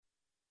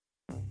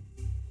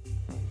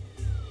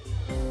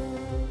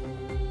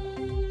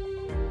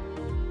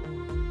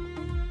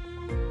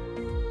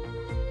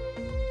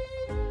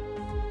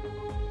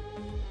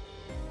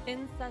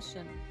In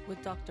Session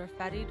with Dr.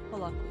 Farid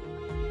Holakwi.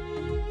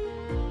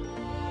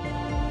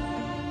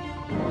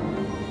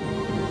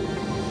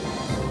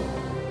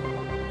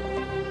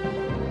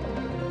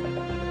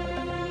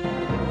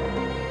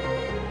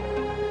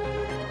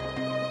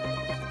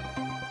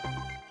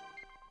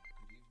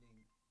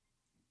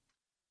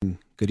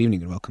 Good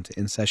evening and welcome to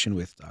In Session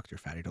with Dr.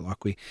 Farid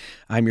Holakwi.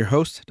 I'm your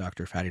host,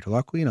 Dr. Farid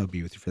Holakwi, and I'll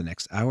be with you for the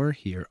next hour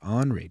here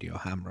on Radio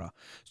Hamra.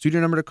 Studio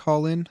number to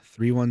call in,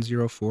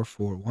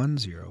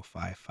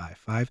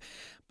 310-441-0555.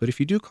 But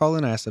if you do call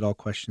in, I ask that all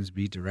questions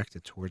be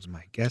directed towards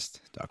my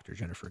guest, Dr.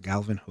 Jennifer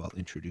Galvin, who I'll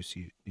introduce to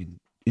you in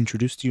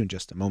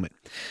just a moment.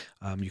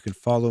 You can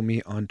follow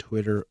me on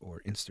Twitter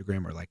or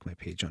Instagram or like my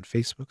page on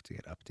Facebook to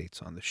get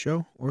updates on the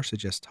show or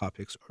suggest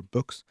topics or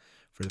books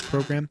for the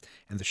program.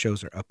 And the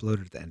shows are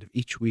uploaded at the end of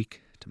each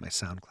week to my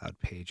SoundCloud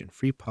page and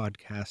free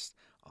podcast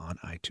on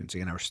iTunes.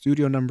 Again, our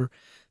studio number,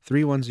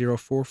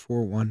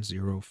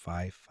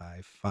 310-441-0555.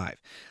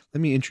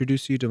 Let me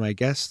introduce you to my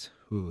guest,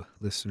 who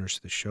listeners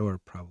to the show are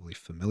probably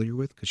familiar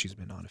with because she's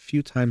been on a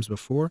few times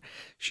before.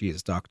 She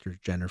is Dr.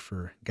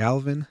 Jennifer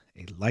Galvin,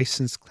 a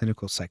licensed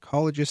clinical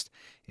psychologist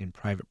in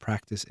private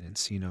practice in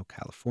Encino,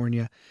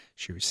 California.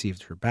 She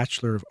received her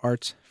Bachelor of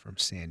Arts from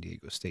San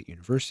Diego State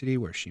University,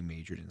 where she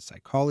majored in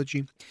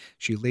psychology.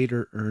 She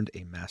later earned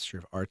a Master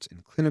of Arts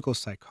in Clinical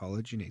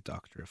Psychology and a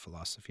Doctor of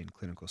Philosophy in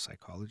Clinical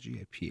Psychology,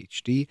 a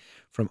PhD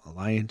from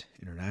Alliant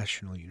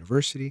International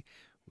University.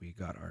 We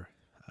got our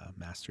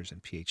Masters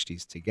and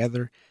PhDs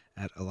together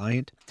at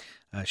Alliant.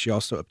 She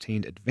also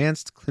obtained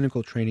advanced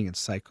clinical training in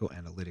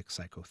psychoanalytic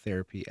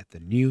psychotherapy at the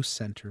New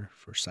Center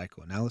for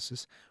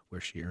Psychoanalysis, where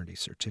she earned a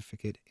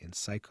certificate in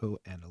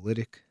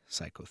psychoanalytic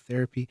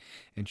psychotherapy.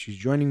 And she's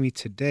joining me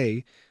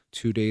today,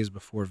 2 days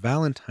before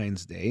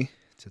Valentine's Day,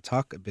 to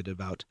talk a bit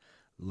about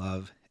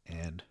love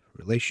and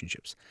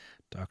relationships.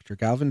 Dr.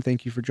 Galvin,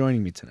 thank you for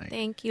joining me tonight.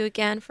 Thank you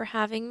again for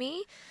having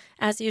me.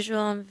 As usual,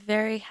 I'm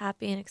very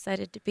happy and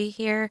excited to be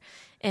here.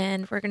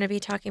 And we're going to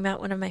be talking about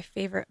one of my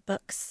favorite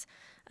books,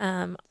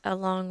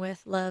 along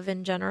with love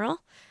in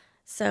general.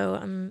 So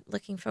I'm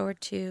looking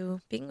forward to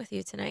being with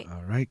you tonight.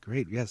 All right,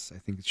 great. Yes, I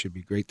think it should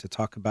be great to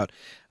talk about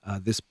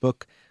this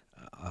book.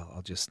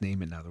 I'll just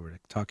name it now that we're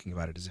talking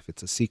about it as if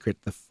it's a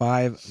secret. The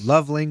 5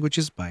 Love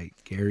Languages by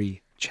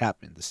Gary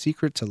Chapman, The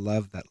Secret to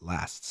Love That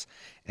Lasts.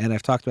 And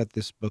I've talked about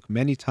this book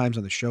many times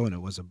on the show, and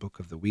it was a book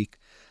of the week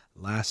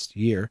last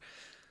year.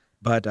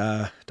 But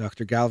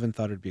Dr. Galvin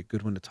thought it'd be a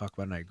good one to talk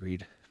about, and I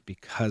agreed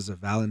because of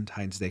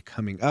Valentine's Day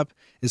coming up,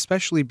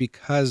 especially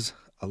because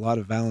a lot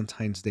of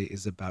Valentine's Day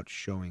is about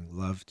showing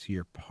love to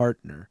your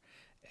partner.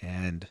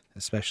 And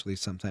especially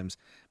sometimes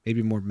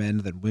maybe more men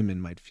than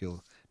women might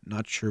feel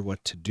not sure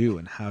what to do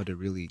and how to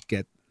really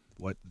get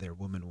what their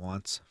woman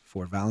wants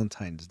for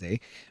Valentine's Day.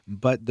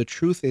 But the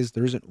truth is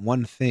there isn't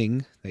one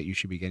thing that you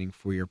should be getting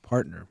for your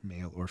partner,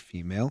 male or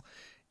female.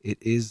 It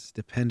is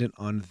dependent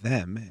on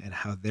them and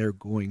how they're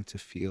going to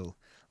feel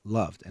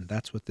loved. And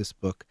that's what this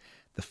book,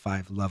 The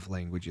 5 Love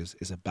Languages,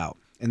 is about.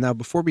 And now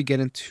before we get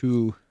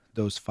into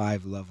those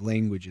 5 love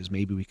languages,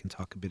 maybe we can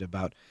talk a bit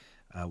about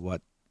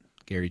what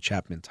Gary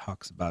Chapman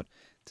talks about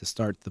to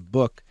start the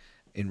book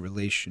in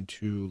relation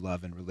to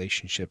love and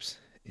relationships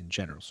in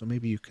general. So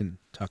maybe you can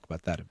talk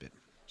about that a bit.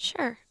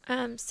 Sure.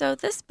 So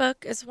this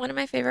book is one of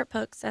my favorite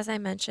books, as I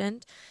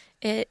mentioned.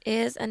 It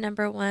is a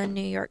 #1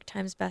 New York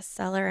Times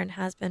bestseller and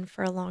has been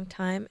for a long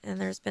time. And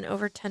there's been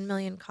over 10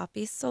 million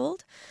copies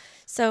sold.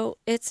 So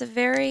it's a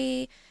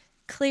very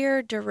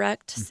clear,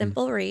 direct,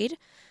 simple read.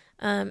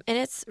 And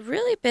it's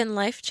really been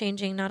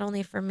life-changing, not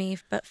only for me,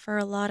 but for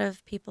a lot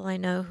of people I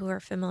know who are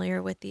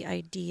familiar with the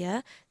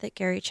idea that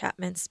Gary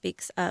Chapman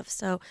speaks of.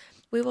 So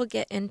we will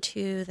get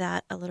into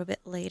that a little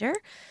bit later.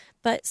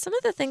 But some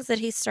of the things that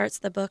he starts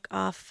the book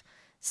off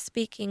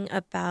speaking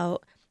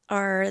about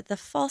are the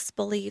false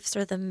beliefs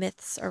or the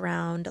myths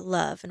around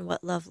love and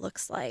what love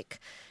looks like.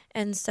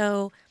 And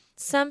so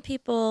some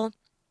people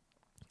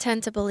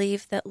tend to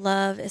believe that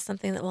love is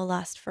something that will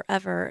last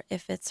forever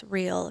if it's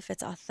real, if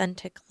it's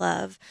authentic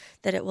love,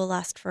 that it will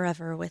last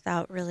forever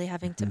without really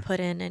having to put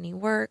in any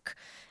work.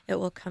 It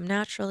will come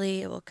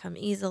naturally. It will come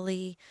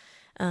easily.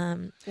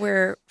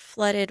 We're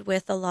flooded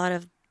with a lot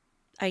of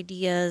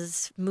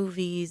ideas,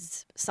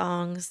 movies,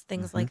 songs,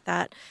 things like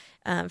that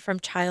from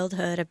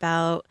childhood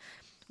about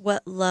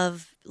what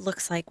love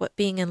looks like, what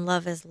being in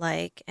love is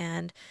like,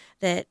 and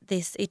that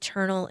this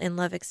eternal in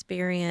love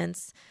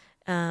experience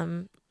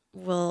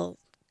will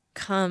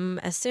come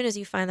as soon as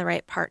you find the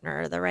right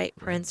partner, the right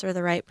prince or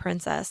the right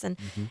princess. And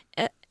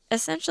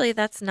essentially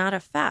that's not a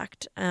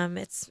fact.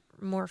 It's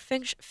more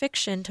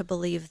fiction to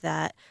believe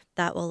that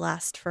that will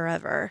last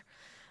forever.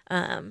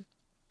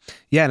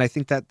 Yeah, and I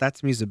think that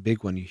to me is a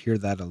big one. You hear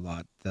that a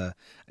lot.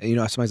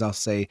 Sometimes I'll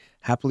say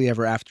happily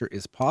ever after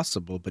is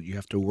possible, but you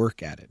have to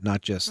work at it.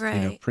 Not just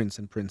prince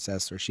and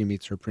princess, or she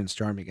meets her Prince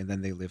Charming and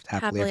then they lived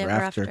happily ever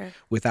after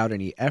without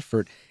any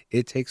effort.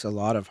 It takes a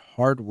lot of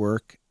hard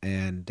work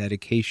and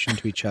dedication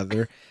to each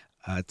other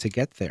to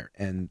get there.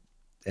 And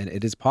and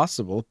it is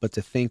possible, but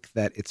to think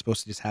that it's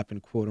supposed to just happen,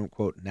 quote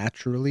unquote,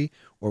 naturally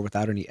or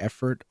without any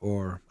effort,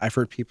 or I've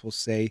heard people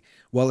say,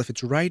 well, if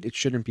it's right, it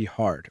shouldn't be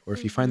hard. Or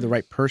if you find the Mm-hmm.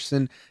 right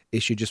person,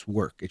 it should just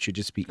work. It should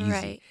just be easy.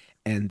 Right.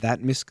 And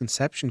that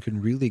misconception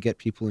can really get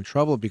people in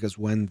trouble because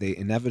when they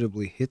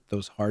inevitably hit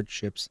those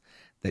hardships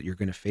that you're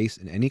going to face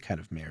in any kind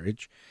of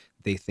marriage,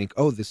 they think,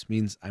 oh, this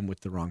means I'm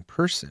with the wrong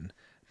person,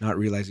 not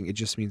realizing it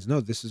just means,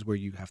 no, this is where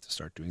you have to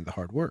start doing the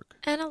hard work.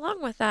 And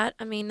along with that,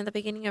 I mean, in the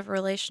beginning of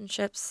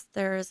relationships,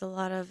 there's a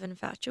lot of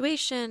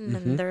infatuation Hmm.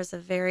 and there's a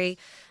very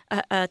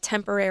a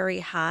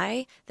temporary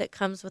high that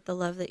comes with the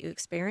love that you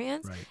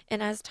experience. Right.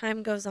 And as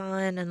time goes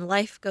on and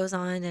life goes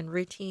on and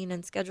routine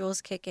and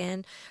schedules kick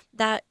in,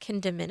 that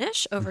can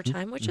diminish over Hmm.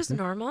 time, which is Hmm.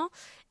 normal.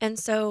 And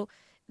so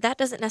that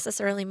doesn't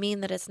necessarily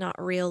mean that it's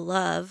not real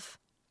love.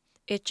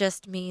 It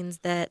just means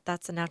that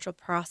that's a natural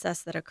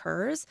process that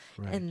occurs.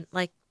 Right. And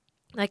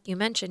like you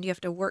mentioned, you have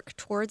to work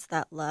towards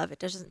that love. It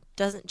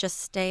doesn't just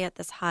stay at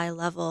this high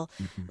level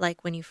Hmm.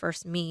 like when you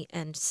first meet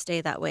and stay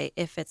that way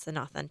if it's an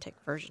authentic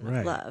version of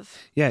Right. love.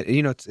 Yeah,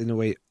 it's in a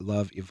way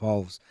love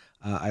evolves.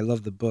 I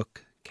love the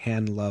book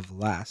 "Can Love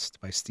Last"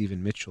 by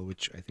Stephen Mitchell,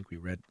 which I think we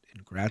read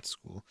in grad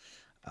school,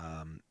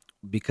 um,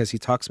 because he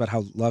talks about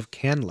how love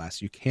can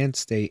last. You can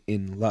stay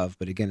in love,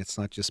 but again, it's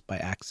not just by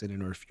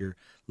accident or if you're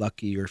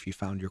lucky or if you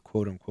found your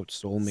quote unquote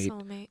soulmate.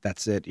 Soulmate.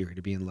 That's it. You're going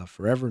to be in love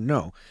forever.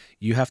 No,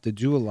 you have to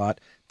do a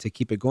lot to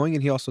keep it going.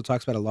 And he also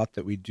talks about a lot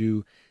that we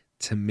do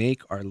to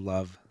make our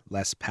love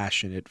less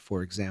passionate.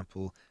 For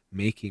example,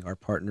 making our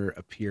partner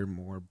appear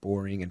more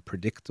boring and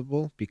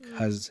predictable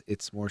because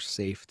it's more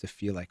safe to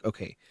feel like,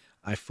 okay,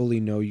 I fully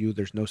know you.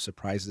 There's no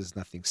surprises,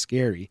 nothing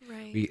scary.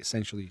 Right. We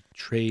essentially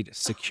trade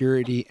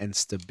security and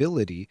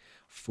stability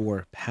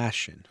for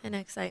passion. And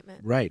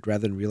excitement. Right,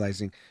 rather than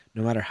realizing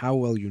no matter how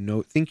well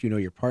think you know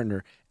your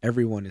partner,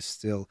 everyone is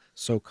still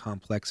so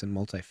complex and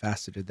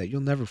multifaceted that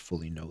you'll never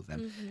fully know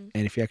them. Hmm.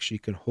 And if you actually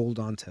can hold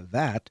on to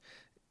that,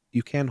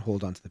 you can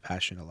hold on to the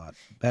passion a lot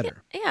Yeah,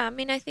 better. yeah, I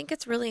mean, I think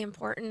it's really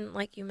important,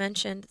 like you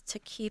mentioned, to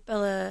keep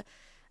a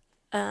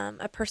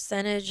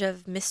percentage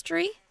of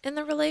mystery in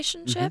the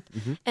relationship.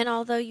 Hmm. And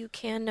although you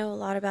can know a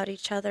lot about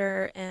each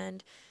other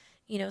and,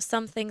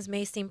 some things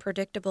may seem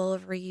predictable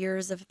over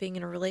years of being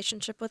in a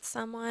relationship with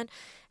someone,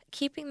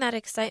 keeping that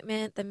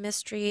excitement, the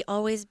mystery,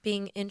 always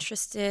being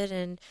interested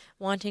and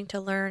wanting to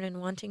learn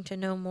and wanting to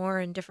know more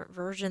and different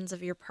versions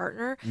of your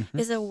partner Hmm.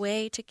 is a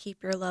way to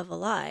keep your love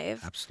alive.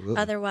 Absolutely.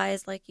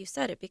 Otherwise, like you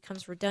said, it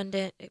becomes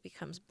redundant, it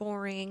becomes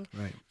boring,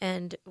 Right.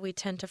 and we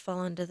tend to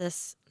fall into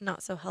this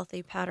not so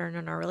healthy pattern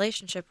in our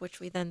relationship, which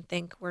we then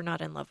think we're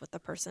not in love with the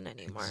person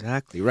anymore.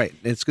 Exactly right.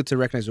 And it's good to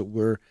recognize that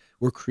we're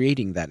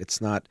creating that. It's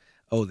not,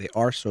 oh, they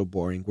are so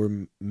boring.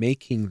 We're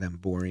making them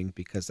boring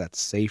because that's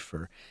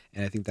safer.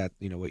 And I think that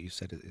what you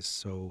said is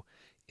so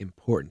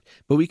important.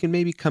 But we can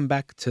maybe come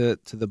back to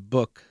the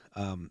book.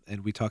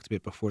 And we talked a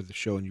bit before the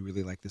show, and you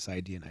really like this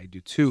idea, and I do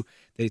too.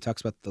 That he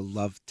talks about the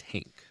love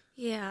tank.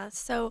 Yeah,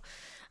 so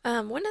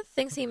one of the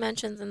things he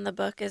mentions in the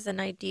book is an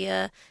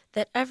idea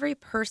that every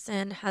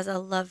person has a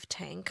love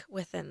tank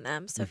within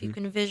them. So if you Hmm.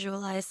 can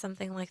visualize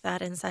something like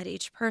that inside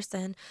each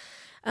person,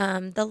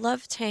 the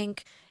love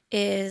tank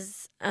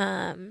is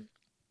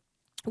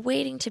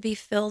waiting to be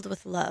filled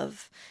with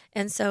love.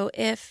 And so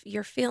if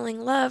you're feeling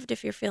loved,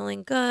 if you're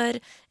feeling good,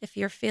 if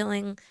you're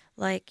feeling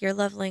like your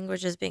love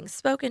language is being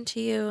spoken to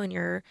you and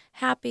you're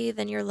happy,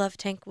 then your love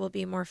tank will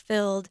be more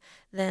filled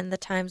than the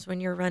times when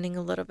you're running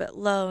a little bit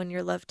low and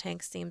your love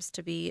tank seems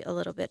to be a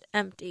little bit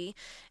empty.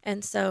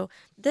 And so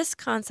this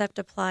concept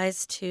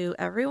applies to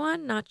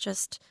everyone, not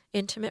just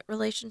intimate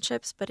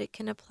relationships, but it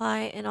can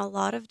apply in a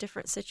lot of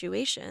different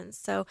situations.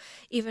 So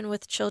even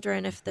with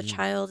children, if the Mhm.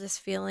 child is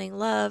feeling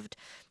loved,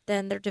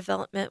 then their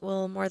development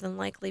will more than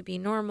likely be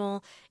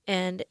normal.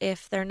 And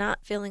if they're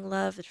not feeling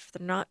loved, if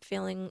they're not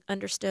feeling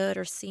understood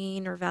or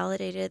seen or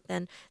validated,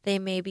 then they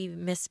may be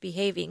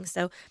misbehaving.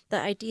 So the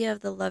idea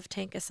of the love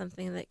tank is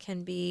something that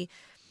can be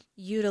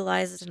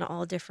utilized in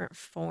all different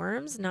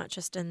forms, not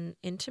just in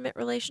intimate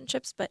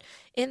relationships, but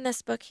in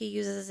this book, he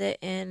uses it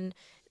in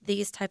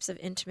these types of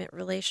intimate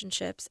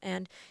relationships.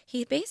 And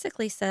he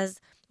basically says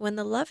when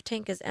the love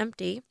tank is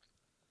empty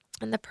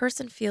and the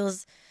person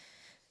feels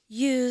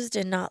used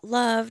and not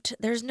loved,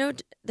 there's no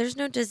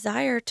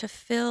desire to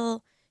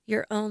fill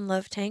your own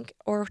love tank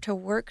or to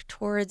work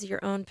towards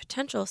your own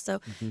potential. So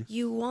Mhm.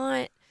 you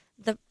want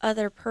the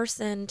other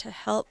person to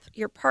help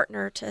your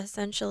partner to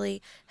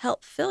essentially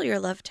help fill your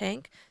love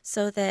tank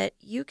so that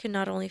you can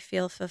not only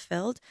feel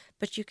fulfilled,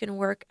 but you can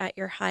work at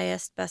your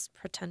highest, best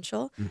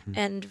potential Mhm.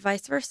 and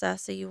vice versa.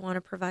 So you want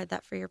to provide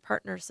that for your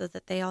partner so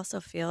that they also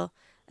feel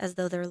as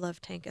though their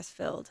love tank is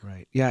filled.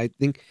 Right. Yeah, I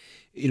think,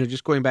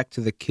 just going back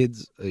to the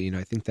kids,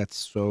 I think that's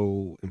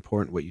so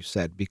important what you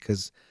said,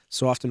 because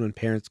so often when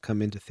parents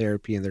come into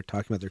therapy and they're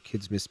talking about their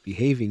kids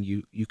misbehaving,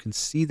 you can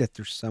see that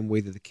there's some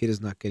way that the kid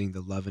is not getting the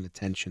love and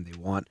attention they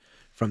want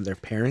from their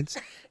parents,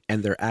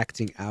 and their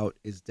acting out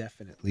is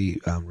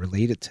definitely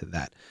related to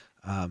that.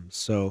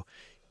 So,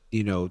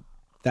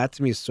 that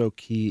to me is so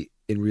key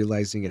in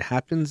realizing it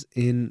happens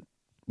in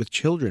with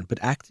children,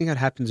 but acting out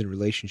happens in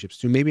relationships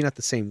too. Maybe not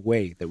the same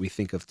way that we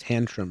think of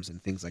tantrums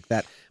and things like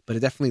that, but it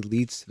definitely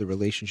leads to the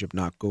relationship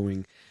not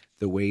going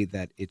the way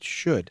that it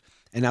should.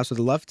 And now, so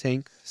the love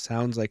tank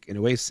sounds like, in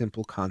a way, a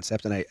simple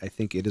concept, and I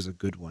think it is a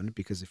good one,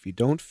 because if you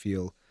don't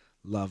feel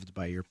loved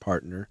by your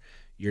partner,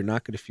 you're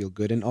not going to feel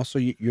good. And also,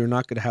 you're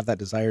not going to have that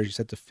desire, as you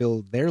said, to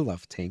fill their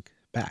love tank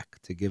back,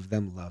 to give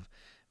them love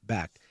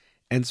back.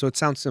 And so it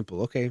sounds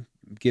simple. Okay,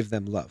 give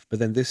them love. But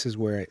then this is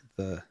where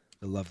the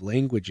love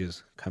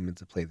languages come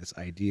into play, this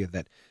idea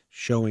that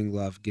showing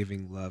love,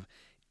 giving love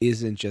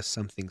isn't just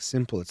something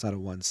simple. It's not a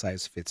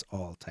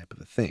one-size-fits-all type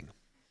of a thing.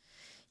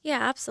 Yeah,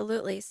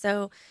 absolutely.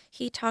 So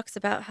he talks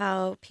about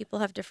how people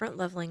have different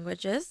love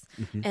languages,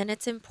 and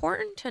it's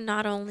important to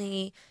not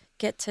only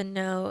get to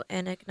know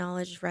and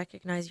acknowledge,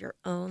 recognize your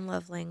own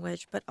love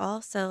language, but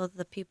also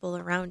the people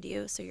around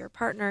you. So your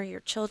partner, your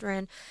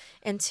children,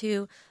 and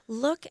to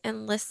look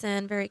and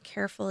listen very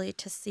carefully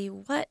to see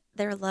what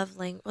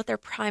what their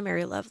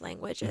primary love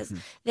language is.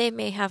 They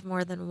may have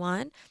more than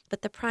one,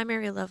 but the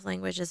primary love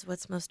language is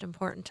what's most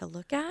important to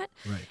look at.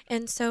 Right.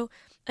 And so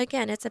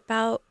again, it's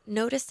about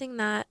noticing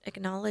that,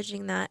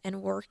 acknowledging that,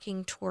 and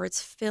working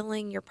towards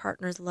filling your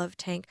partner's love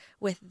tank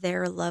with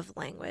their love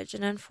language.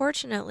 And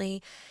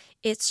unfortunately,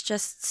 it's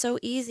just so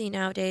easy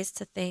nowadays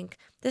to think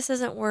this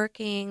isn't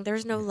working,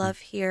 there's no love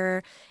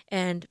here,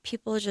 and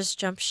people just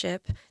jump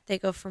ship. They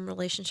go from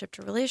relationship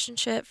to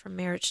relationship, from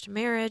marriage to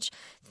marriage,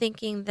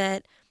 thinking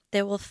that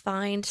they will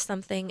find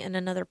something in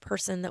another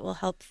person that will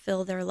help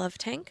fill their love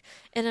tank.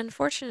 And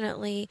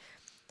unfortunately,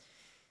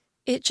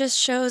 it just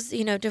shows,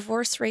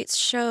 divorce rates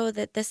show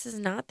that this is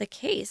not the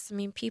case. I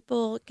mean,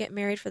 people get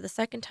married for the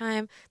second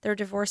time. Their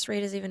divorce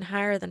rate is even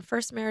higher than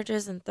first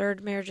marriages, and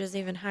third marriages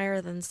even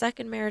higher than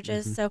second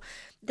marriages. So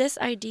this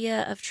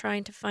idea of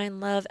trying to find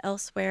love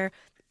elsewhere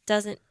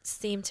doesn't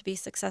seem to be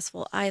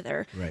successful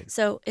either. Right.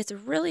 So it's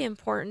really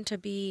important to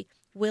be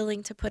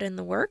willing to put in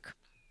the work,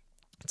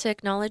 to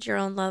acknowledge your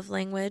own love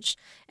language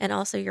and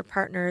also your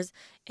partner's,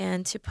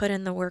 and to put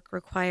in the work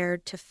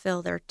required to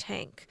fill their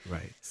tank.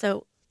 Right.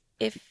 So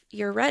if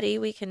you're ready,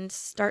 we can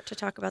start to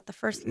talk about the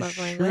first love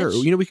Sure.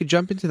 language. We could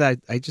jump into that.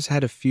 I just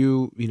had a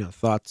few,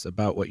 thoughts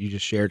about what you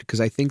just shared, because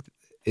I think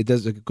it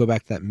does go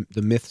back to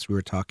the myths we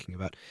were talking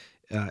about.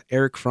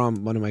 Eric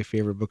Fromm, one of my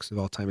favorite books of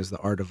all time, is The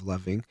Art of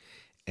Loving.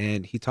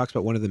 And he talks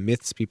about one of the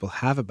myths people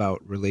have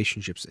about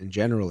relationships in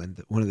general.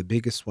 And one of the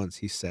biggest ones,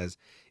 he says,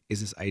 is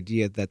this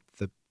idea that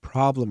the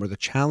problem or the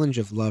challenge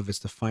of love is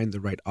to find the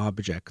right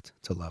object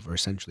to love, or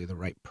essentially the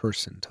right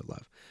person to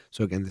love.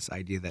 So again, this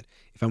idea that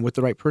if I'm with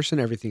the right person,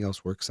 everything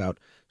else works out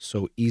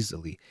so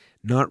easily,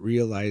 not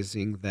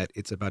realizing that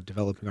it's about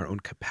developing our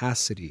own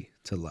capacity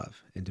to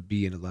love and to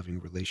be in a loving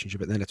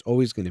relationship. And then it's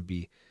always going to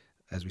be,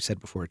 as we said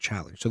before, a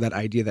challenge. So that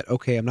idea that,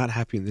 okay, I'm not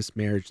happy in this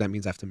marriage, that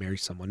means I have to marry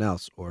someone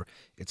else. Or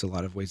it's a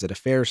lot of ways that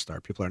affairs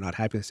start. People are not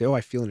happy. They say, oh,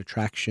 I feel an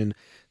attraction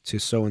to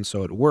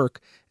so-and-so at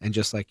work. And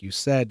just like you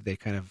said, they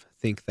kind of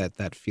think that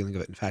that feeling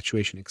of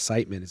infatuation,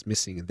 excitement is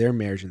missing in their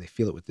marriage, and they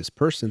feel it with this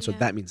person. So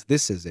that means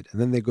this is it. And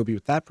then they go be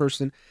with that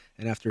person.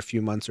 And after a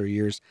few months or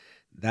years,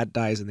 that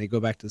dies and they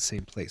go back to the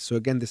same place. So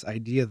again, this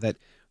idea that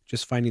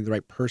just finding the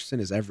right person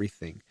is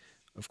everything.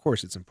 Of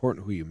course, it's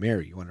important who you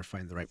marry. You want to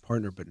find the right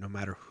partner, but no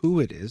matter who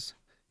it is,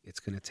 it's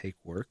going to take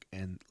work,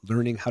 and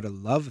learning how to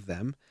love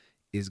them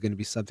is going to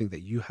be something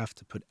that you have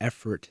to put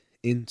effort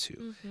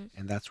into.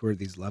 And that's where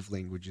these love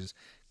languages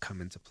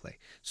come into play.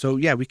 So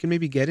yeah, we can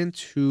maybe get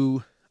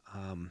into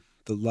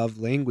the love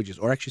languages,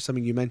 or actually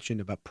something you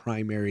mentioned about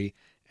primary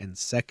and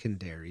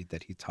secondary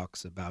that he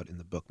talks about in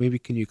the book. Maybe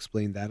can you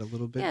explain that a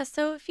little bit? Yeah,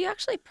 so if you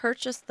actually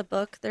purchase the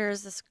book,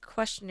 there's this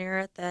questionnaire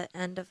at the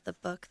end of the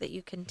book that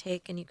you can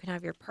take and you can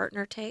have your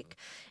partner take.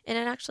 And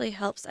it actually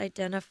helps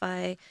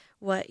identify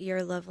what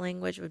your love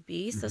language would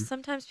be. So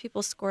sometimes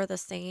people score the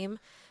same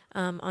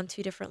on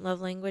two different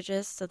love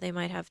languages. So they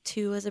might have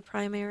two as a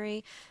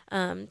primary.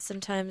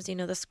 Sometimes,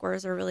 the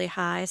scores are really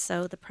high.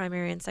 So the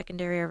primary and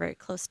secondary are very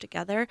close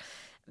together.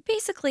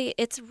 Basically,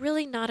 it's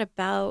really not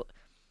about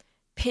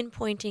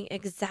pinpointing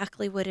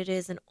exactly what it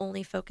is and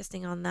only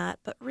focusing on that,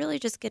 but really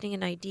just getting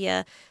an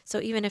idea. So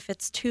even if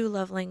it's two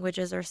love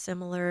languages are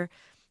similar,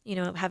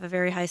 have a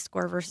very high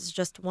score versus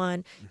just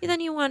one, then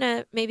you want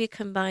to maybe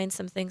combine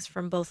some things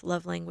from both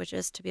love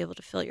languages to be able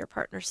to fill your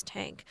partner's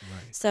tank.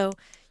 Right. So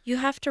you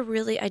have to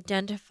really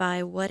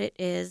identify what it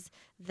is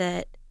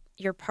that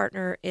your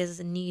partner is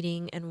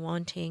needing and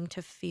wanting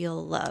to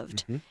feel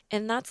loved.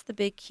 And that's the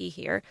big key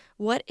here.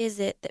 What is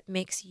it that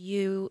makes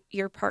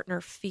your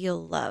partner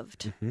feel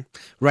loved?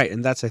 Right.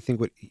 And that's, I think,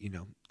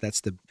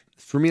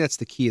 for me, that's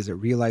the key, is that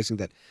realizing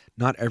that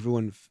not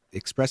everyone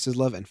expresses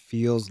love and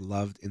feels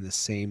loved in the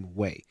same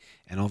way.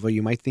 And although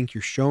you might think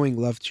you're showing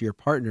love to your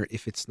partner,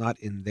 if it's not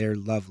in their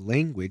love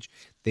language,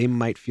 they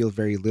might feel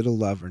very little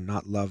love or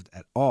not loved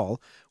at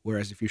all.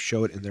 Whereas if you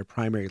show it in their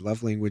primary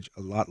love language,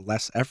 a lot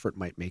less effort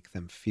might make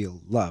them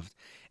feel loved.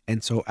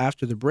 And so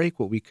after the break,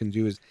 what we can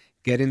do is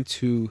get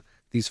into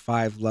these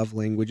 5 love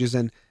languages.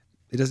 And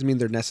it doesn't mean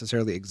they're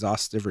necessarily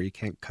exhaustive or you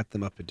can't cut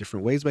them up in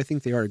different ways, but I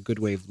think they are a good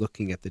way of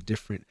looking at the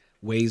different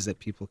ways that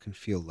people can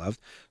feel loved.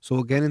 So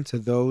we'll get into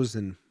those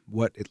and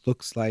what it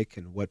looks like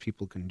and what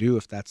people can do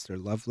if that's their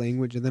love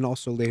language. And then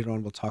also later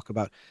on, we'll talk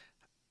about,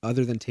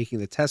 other than taking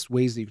the test,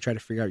 ways that you can try to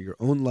figure out your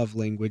own love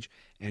language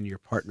and your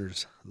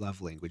partner's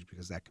love language,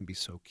 because that can be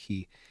so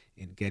key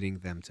in getting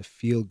them to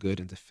feel good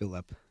and to fill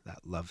up that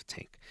love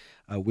tank.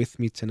 With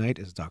me tonight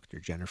is Dr.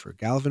 Jennifer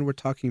Galvin. We're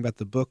talking about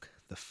the book,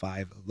 The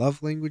 5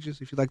 Love Languages.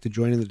 If you'd like to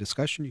join in the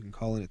discussion, you can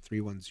call in at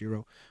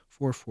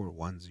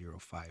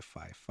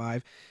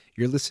 310-441-0555.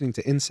 You're listening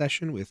to In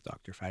Session with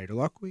Dr. Farid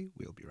Holakouee.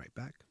 We'll be right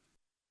back.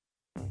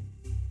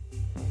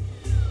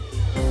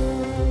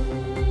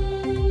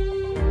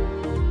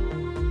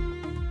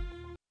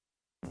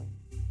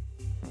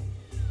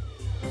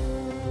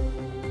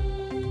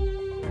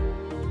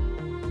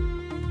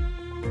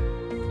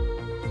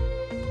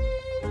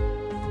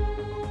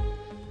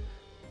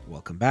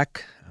 Welcome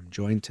back. I'm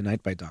joined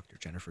tonight by Dr.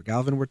 Jennifer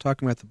Galvin. We're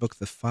talking about the book,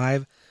 The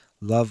 5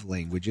 Love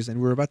Languages,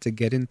 and we're about to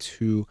get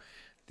into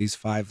these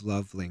 5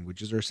 love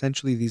languages, or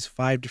essentially these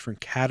 5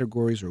 different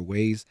categories or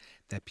ways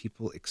that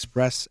people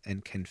express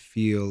and can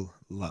feel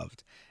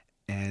loved.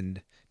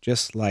 And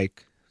just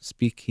like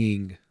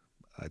speaking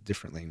a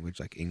different language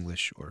like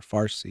English or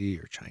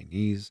Farsi or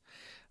Chinese,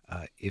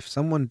 if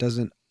someone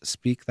doesn't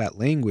speak that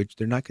language,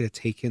 they're not going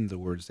to take in the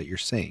words that you're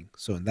saying.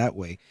 So in that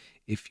way,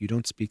 if you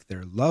don't speak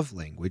their love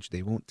language,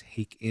 they won't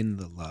take in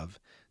the love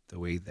the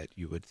way that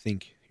you would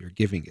think you're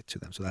giving it to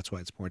them. So that's why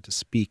it's important to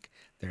speak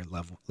their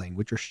love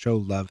language or show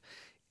love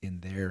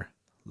in their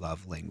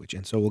love language.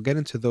 And so we'll get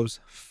into those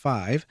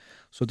 5.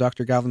 So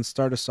Dr. Galvin,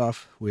 start us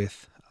off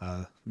with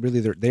really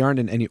they aren't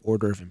in any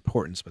order of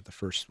importance, but the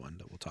first one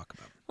that we'll talk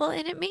about. Well,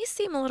 and it may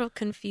seem a little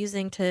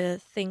confusing to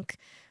think,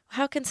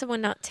 how can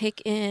someone not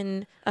take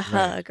in a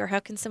hug, or how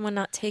can someone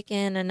not take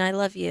in an I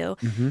love you?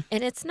 Mm-hmm.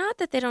 And it's not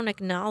that they don't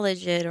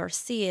acknowledge it or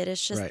see it.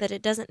 It's just that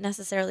it doesn't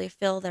necessarily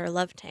fill their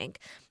love tank.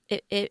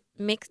 It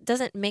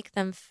doesn't make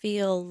them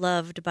feel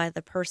loved by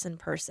the person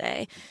per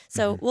se.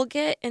 So we'll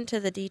get into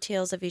the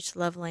details of each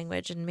love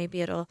language, and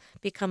maybe it'll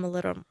become a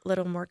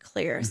little more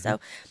clear. So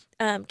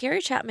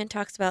Gary Chapman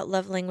talks about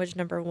love language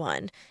number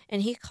 1,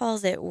 and he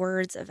calls it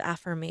words of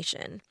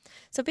affirmation.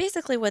 So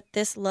basically what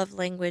this love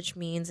language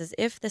means is,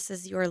 if this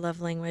is your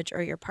love language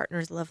or your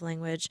partner's love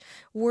language,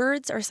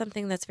 words are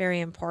something that's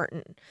very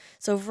important.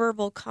 So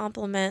verbal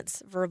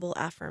compliments, verbal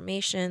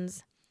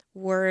affirmations,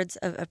 words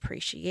of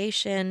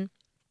appreciation,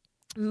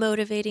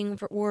 motivating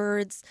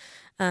words,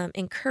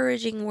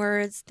 encouraging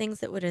words,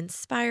 things that would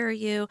inspire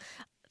you.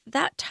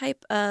 That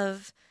type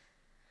of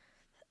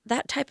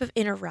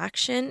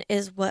interaction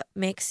is what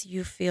makes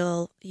you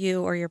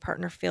or your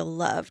partner feel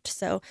loved.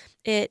 So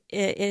it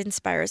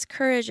inspires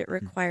courage, it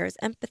requires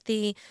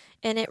empathy,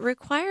 and it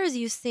requires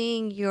you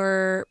seeing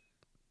your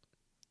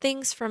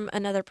things from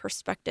another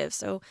perspective.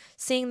 So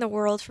seeing the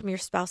world from your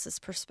spouse's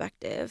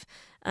perspective.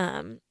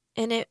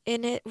 And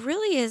it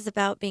really is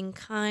about being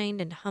kind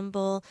and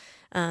humble,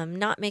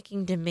 not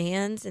making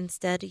demands,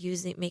 instead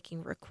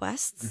making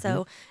requests.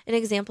 So an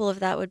example of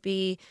that would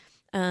be,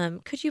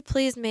 could you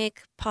please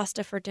make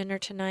pasta for dinner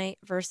tonight,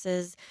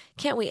 versus,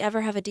 can't we ever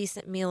have a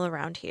decent meal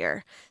around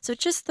here? So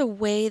just the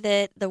way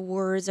that the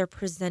words are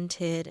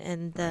presented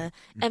and the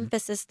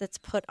emphasis that's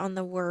put on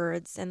the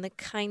words and the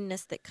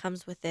kindness that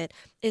comes with it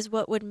is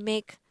what would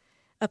make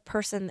a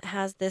person that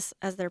has this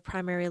as their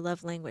primary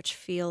love language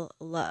feel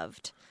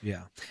loved.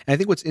 Yeah. And I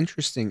think what's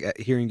interesting at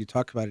hearing you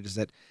talk about it is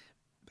that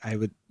I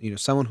would,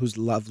 someone whose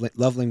love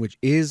language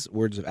is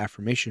words of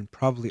affirmation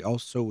probably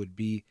also would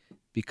be,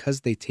 because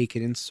they take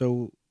it in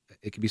so,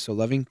 it can be so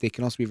loving, they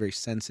can also be very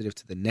sensitive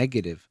to the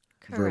negative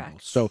verbal.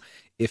 So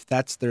if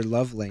that's their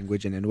love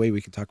language, and in a way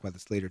we can talk about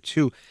this later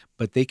too,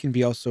 but they can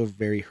be also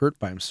very hurt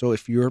by them. So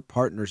if your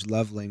partner's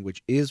love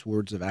language is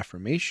words of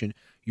affirmation,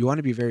 you want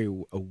to be very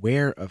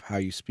aware of how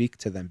you speak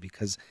to them,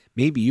 because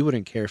maybe you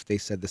wouldn't care if they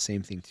said the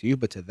same thing to you,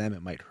 but to them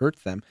it might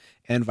hurt them,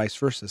 and vice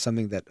versa.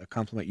 Something that a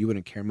compliment you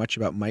wouldn't care much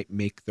about might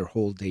make their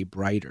whole day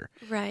brighter.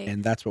 Right.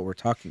 And that's what we're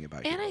talking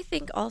about And here. I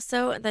think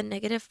also the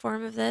negative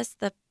form of this,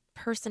 the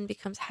person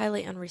becomes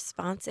highly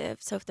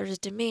unresponsive. So if there's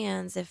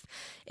demands, if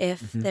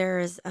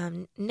there's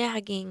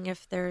nagging,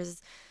 if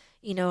there's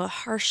a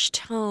harsh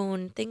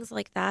tone, things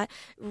like that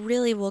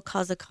really will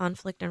cause a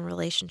conflict in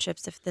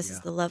relationships if this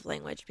is the love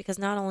language, because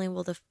not only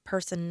will the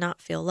person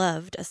not feel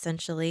loved,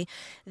 essentially,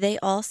 they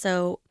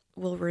also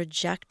will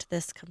reject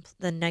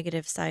the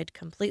negative side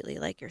completely.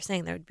 Like you're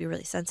saying, they would be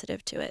really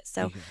sensitive to it.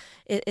 So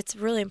it's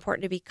really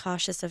important to be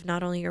cautious of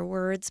not only your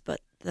words, but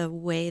the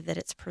way that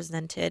it's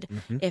presented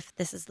if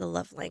this is the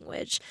love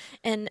language.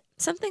 And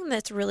something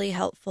that's really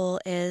helpful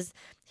is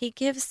he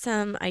gives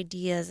some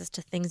ideas as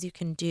to things you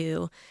can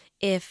do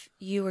if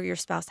you or your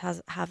spouse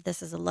have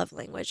this as a love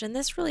language. And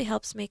this really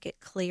helps make it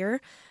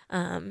clear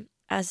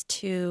as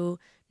to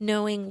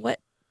knowing what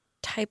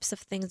types of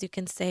things you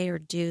can say or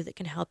do that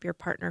can help your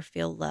partner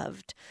feel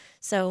loved.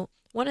 So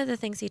one of the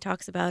things he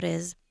talks about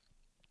is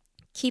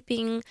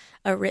keeping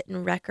a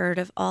written record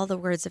of all the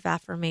words of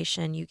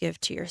affirmation you give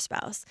to your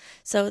spouse.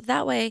 So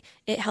that way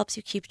it helps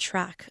you keep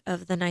track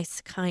of the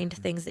nice, kind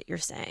things that you're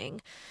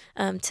saying.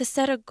 To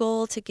set a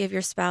goal to give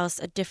your spouse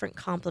a different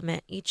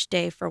compliment each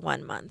day for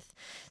 1 month.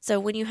 So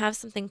when you have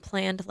something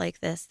planned like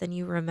this, then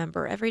you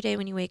remember every day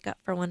when you wake up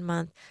for 1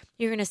 month,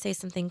 you're going to say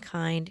something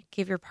kind,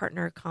 give your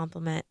partner a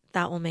compliment.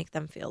 That will make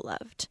them feel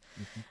loved.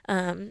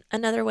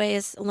 Another way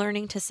is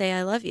learning to say,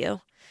 I love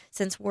you.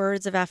 Since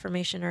words of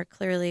affirmation are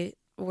clearly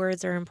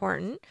words are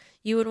important,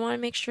 you would want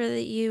to make sure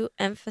that you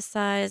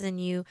emphasize and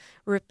you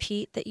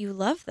repeat that you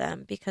love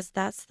them because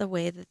that's the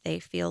way that they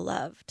feel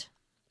loved.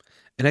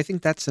 And I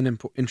think that's an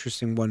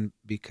interesting one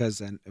because,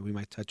 and we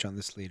might touch on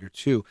this later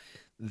too,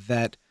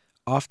 that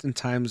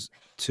oftentimes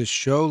to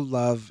show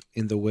love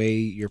in the way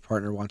your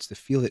partner wants to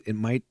feel it, it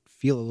might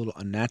feel a little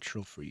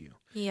unnatural for you.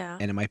 Yeah.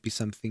 And it might be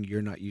something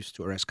you're not used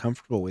to or as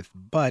comfortable with.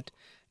 But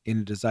in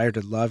a desire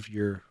to love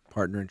your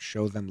partner and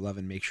show them love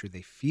and make sure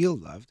they feel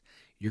loved,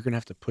 you're going to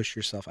have to push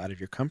yourself out of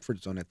your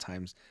comfort zone at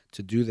times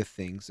to do the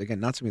things. Again,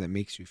 not something that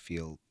makes you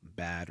feel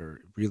bad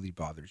or really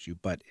bothers you,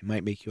 but it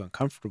might make you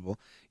uncomfortable.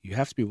 You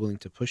have to be willing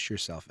to push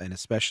yourself. And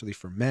especially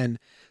for men,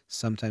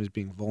 sometimes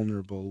being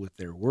vulnerable with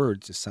their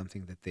words is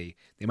something that they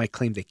might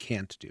claim they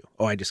can't do.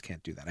 Oh, I just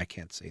can't do that. I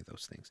can't say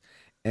those things.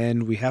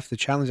 And we have to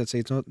challenge that, say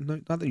it's not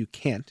that you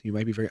can't. You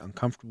might be very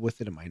uncomfortable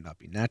with it. It might not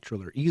be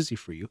natural or easy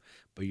for you,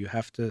 but you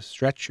have to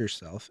stretch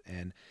yourself.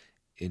 And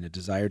in a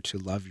desire to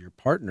love your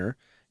partner,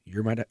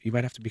 you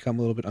might have to become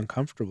a little bit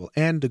uncomfortable.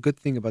 And the good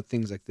thing about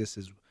things like this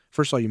is,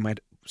 first of all, you might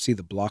see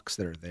the blocks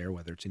that are there,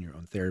 whether it's in your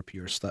own therapy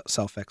or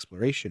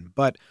self-exploration.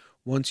 But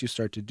once you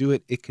start to do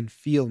it, it can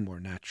feel more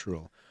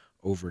natural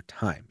over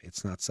time.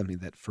 It's not something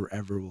that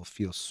forever will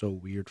feel so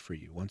weird for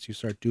you. Once you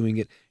start doing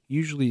it,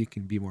 usually you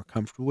can be more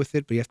comfortable with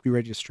it, but you have to be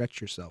ready to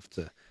stretch yourself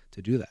to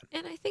do that.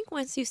 And I think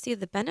once you see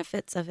the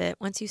benefits of it,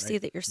 once you see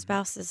that your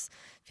spouse is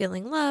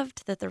feeling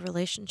loved, that the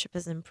relationship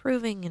is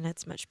improving and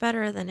it's much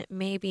better, then it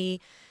may be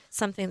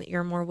something that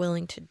you're more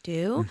willing to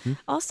do.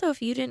 Also,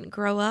 if you didn't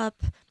grow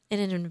up in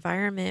an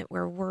environment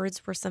where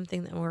words were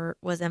something that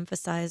was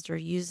emphasized or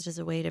used as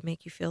a way to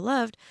make you feel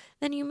loved,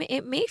 then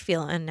it may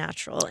feel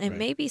unnatural. It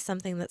may be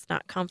something that's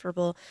not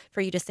comfortable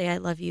for you to say I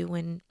love you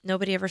when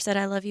nobody ever said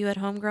I love you at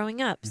home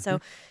growing up.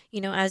 So,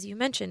 as you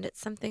mentioned, it's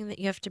something that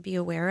you have to be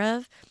aware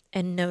of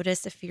and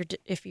notice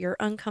if you're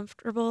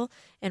uncomfortable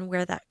and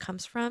where that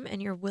comes from,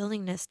 and your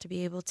willingness to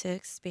be able to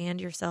expand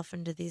yourself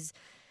into these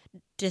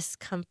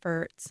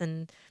discomforts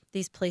and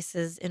these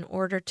places in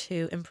order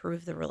to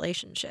improve the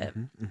relationship.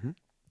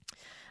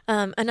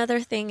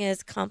 Another thing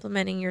is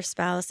complimenting your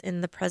spouse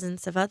in the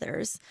presence of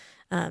others.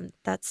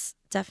 That's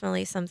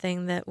definitely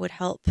something that would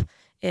help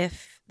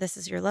if this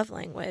is your love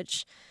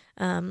language.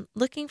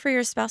 Looking for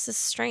your spouse's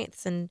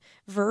strengths and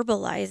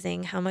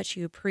verbalizing how much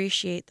you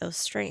appreciate those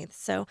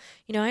strengths. So,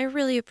 I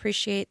really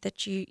appreciate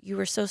that you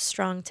were so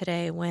strong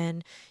today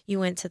when you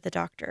went to the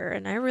doctor.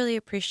 And I really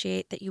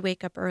appreciate that you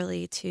wake up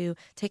early to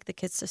take the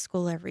kids to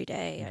school every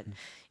day. And,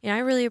 I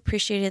really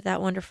appreciated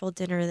that wonderful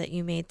dinner that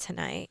you made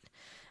tonight.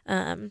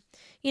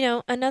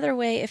 Another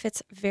way, if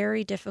it's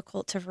very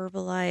difficult to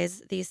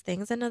verbalize these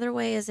things, another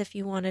way is if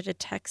you wanted to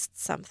text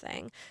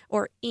something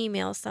or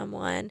email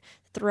someone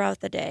throughout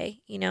the day.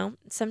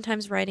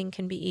 Sometimes writing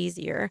can be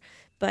easier,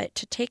 but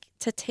to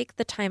take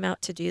the time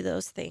out to do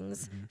those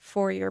things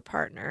for your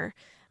partner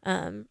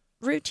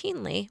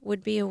routinely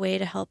would be a way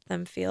to help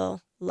them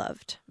feel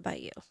loved by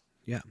you.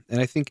 Yeah. And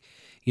I think,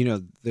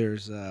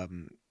 there's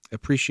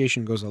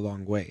appreciation goes a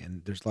long way.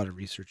 And there's a lot of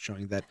research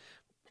showing that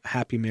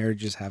happy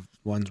marriages have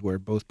ones where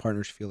both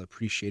partners feel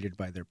appreciated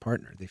by their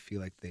partner. They feel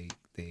like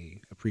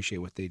they appreciate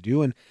what they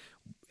do. And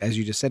as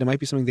you just said, it might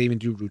be something they even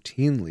do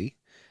routinely,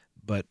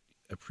 but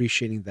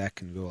appreciating that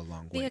can go a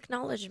long way. The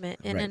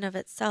acknowledgement in and of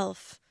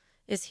itself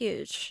is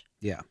huge.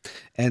 Yeah.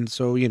 And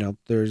so,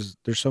 there's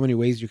so many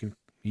ways you can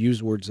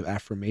use words of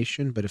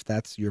affirmation, but if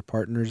that's your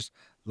partner's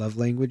love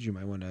language, you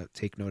might want to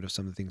take note of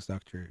some of the things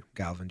Dr.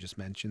 Galvin just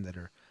mentioned that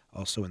are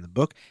also in the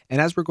book.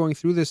 And as we're going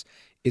through this,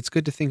 it's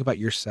good to think about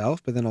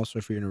yourself, but then also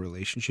if you're in a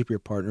relationship, your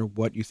partner,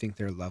 what you think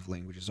their love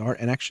languages are.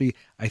 And actually,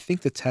 I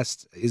think the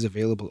test is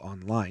available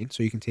online,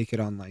 so you can take it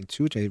online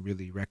too, which I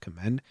really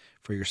recommend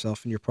for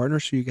yourself and your partner,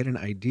 so you get an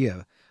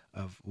idea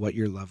of what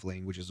your love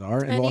languages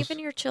are. And even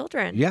your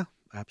children. Yeah.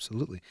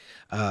 Absolutely.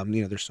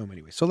 There's so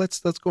many ways. So let's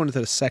go into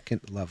the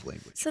second love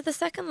language. So the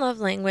second love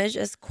language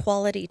is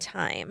quality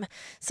time.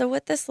 So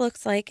what this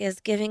looks like is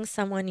giving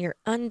someone your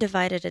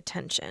undivided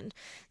attention.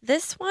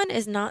 This one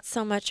is not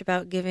so much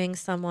about giving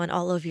someone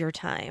all of your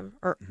time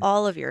or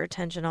all of your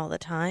attention all the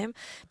time,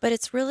 but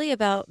it's really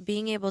about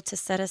being able to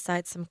set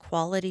aside some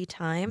quality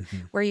time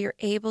where you're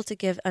able to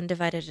give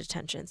undivided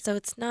attention. So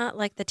it's not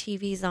like the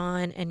TV's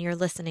on and you're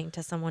listening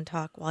to someone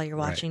talk while you're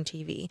watching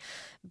TV,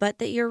 but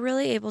that you're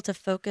really able to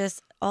focus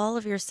all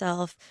of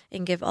yourself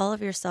and give all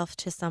of yourself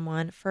to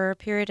someone for a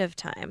period of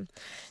time.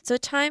 So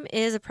time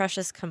is a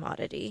precious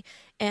commodity.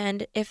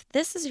 And if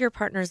this is your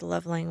partner's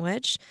love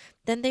language,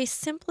 then they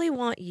simply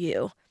want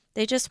you.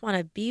 They just want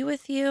to be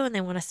with you and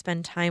they want to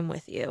spend time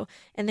with you.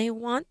 And they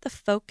want the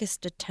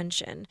focused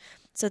attention.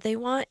 So they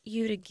want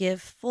you to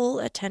give full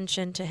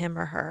attention to him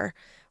or her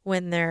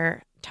when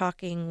they're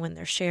talking, when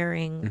they're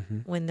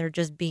sharing, when they're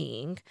just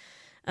being.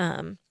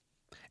 Um,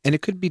 And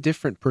it could be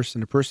different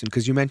person to person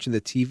because you mentioned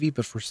the TV,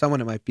 but for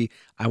someone it might be,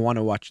 I want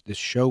to watch this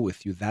show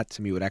with you. That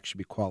to me would actually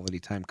be quality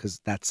time because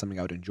that's something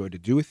I would enjoy to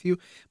do with you.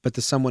 But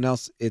to someone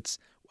else, it's,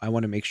 I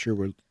want to make sure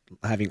we're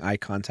having eye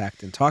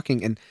contact and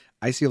talking. And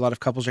I see a lot of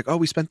couples like, oh,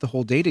 we spent the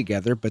whole day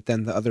together. But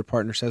then the other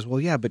partner says,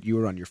 well, yeah, but you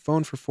were on your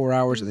phone for 4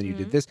 hours and then you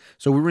did this.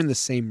 So we were in the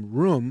same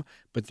room,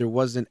 but there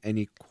wasn't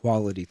any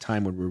quality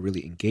time when we were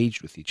really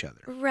engaged with each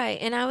other. Right.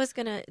 And I was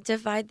going to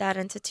divide that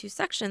into two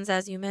sections.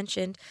 As you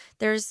mentioned,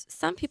 there's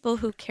some people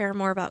who care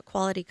more about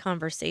quality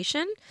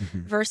conversation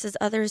versus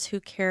others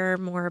who care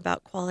more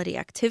about quality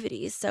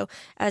activities. So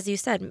as you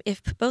said,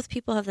 if both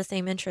people have the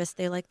same interest,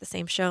 they like the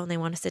same show and they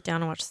want to sit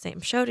down and watch the same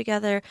show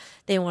together,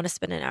 they want to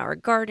spend an hour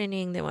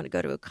gardening, they want to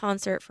go to a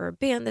concert for a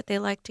band that they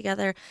like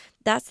together,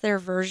 that's their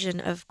version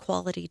of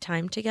quality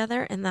time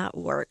together, and that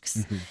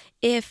works.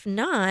 If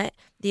not,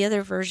 the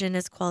other version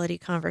is quality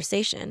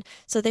conversation.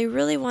 So they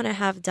really want to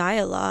have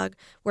dialogue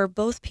where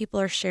both people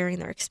are sharing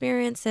their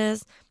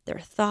experiences, their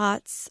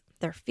thoughts,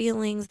 their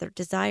feelings, their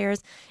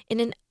desires in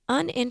an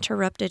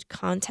uninterrupted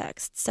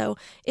context. So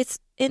it's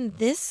in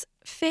this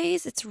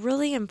phase, it's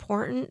really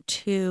important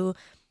to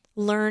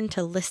learn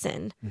to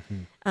listen,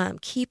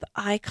 keep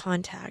eye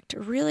contact,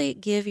 really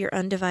give your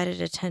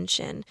undivided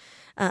attention.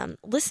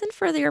 Listen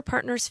for your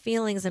partner's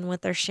feelings and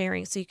what they're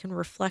sharing so you can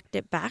reflect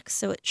it back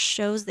so it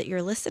shows that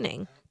you're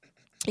listening.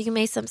 You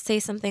may say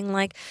something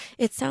like,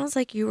 it sounds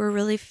like you were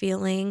really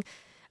feeling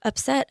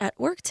upset at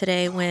work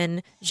today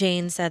when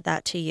Jane said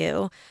that to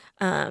you.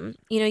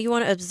 You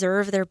want to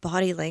observe their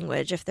body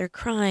language, if they're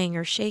crying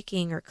or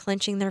shaking or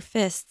clenching their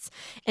fists,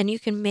 and you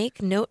can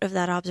make note of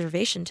that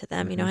observation to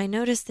them. I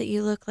noticed that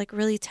you look like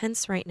really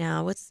tense right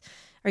now.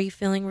 Are you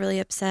feeling really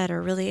upset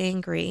or really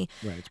angry?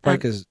 Right. It's probably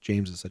because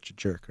James is such a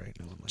jerk, right?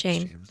 No one likes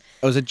Jane. James.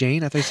 Oh, is it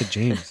Jane? I thought you said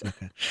James.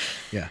 Okay.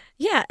 Yeah.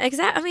 Yeah,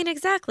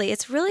 exactly.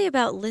 It's really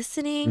about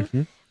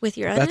listening with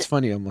your That's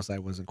funny. Almost I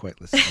wasn't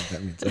quite listening.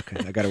 That means,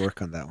 okay, I got to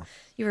work on that one.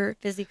 You were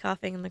busy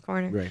coughing in the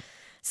corner. Right.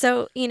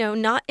 So,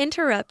 not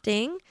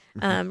interrupting,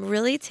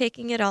 really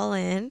taking it all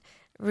in,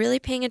 really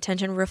paying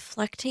attention,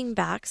 reflecting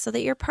back so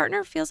that your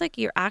partner feels like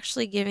you're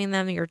actually giving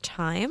them your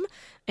time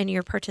and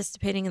you're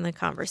participating in the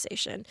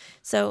conversation.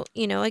 So,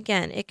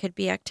 again, it could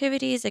be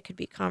activities, it could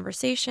be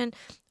conversation,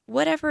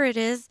 whatever it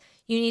is,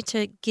 you need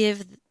to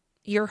give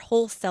your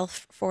whole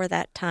self for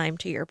that time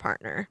to your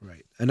partner.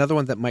 Right. Another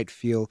one that might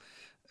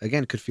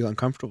could feel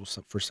uncomfortable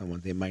for someone.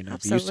 They might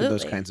not be used to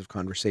those kinds of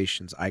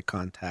conversations, eye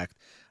contact,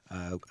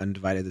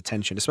 undivided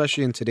attention,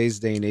 especially in today's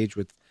day and age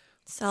with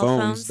Cell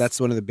phones. That's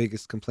one of the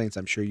biggest complaints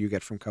I'm sure you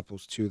get from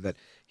couples too, that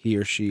he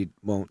or she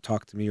won't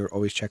talk to me or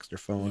always checks their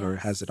phone or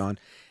has it on.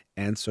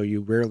 And so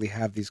you rarely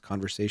have these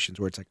conversations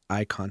where it's like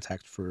eye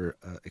contact for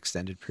an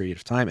extended period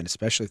of time. And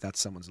especially if that's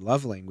someone's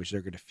love language,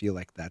 they're going to feel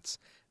like that's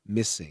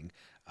missing.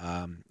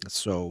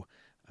 So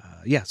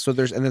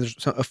there's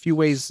a few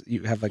ways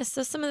you have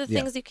So some of the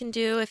things you can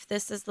do if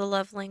this is the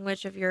love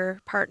language of your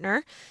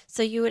partner.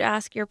 So you would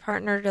ask your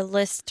partner to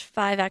list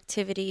 5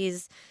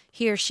 activities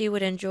he or she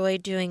would enjoy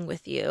doing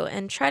with you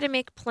and try to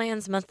make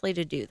plans monthly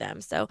to do them.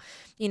 So,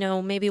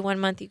 maybe one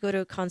month you go to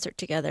a concert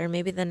together,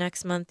 maybe the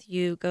next month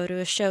you go to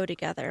a show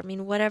together. I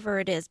mean, whatever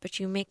it is, but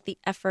you make the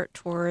effort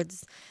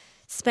towards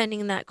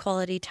spending that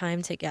quality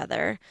time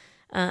together.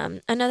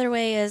 Another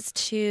way is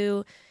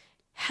to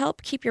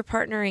help keep your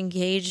partner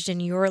engaged in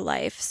your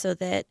life so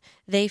that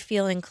they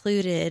feel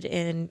included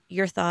in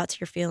your thoughts,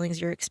 your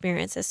feelings, your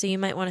experiences. So you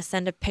might want to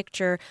send a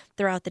picture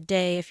throughout the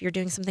day if you're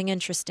doing something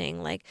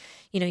interesting, like,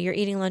 you're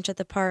eating lunch at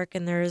the park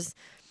and there's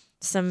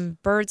some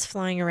birds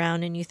flying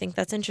around and you think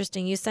that's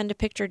interesting. You send a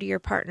picture to your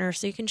partner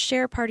so you can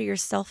share part of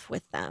yourself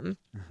with them.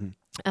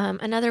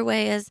 Another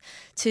way is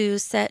to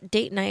set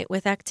date night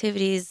with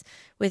activities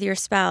with your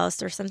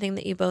spouse or something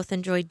that you both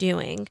enjoy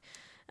doing.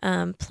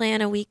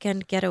 Plan a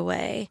weekend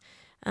getaway.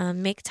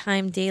 Make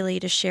time daily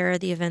to share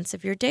the events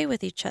of your day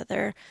with each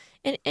other.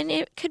 And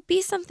it could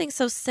be something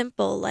so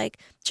simple like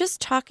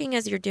just talking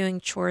as you're doing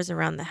chores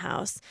around the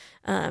house.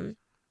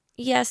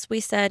 Yes, we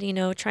said,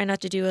 try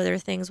not to do other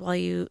things while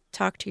you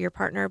talk to your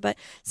partner, but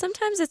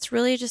sometimes it's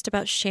really just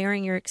about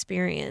sharing your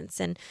experience.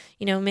 And,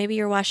 maybe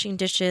you're washing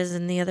dishes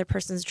and the other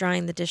person's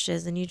drying the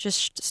dishes and you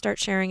just start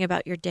sharing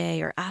about your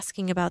day or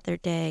asking about their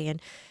day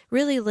and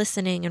really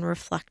listening and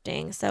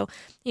reflecting. So,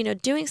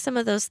 doing some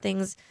of those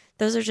things,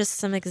 those are just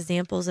some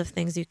examples of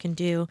things you can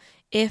do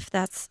if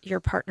that's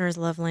your partner's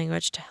love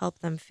language to help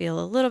them feel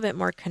a little bit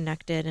more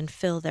connected and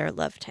fill their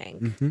love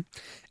tank.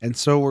 And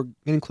so we're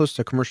getting close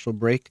to a commercial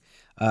break.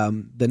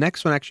 The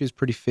next one actually is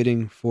pretty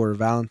fitting for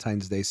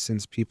Valentine's Day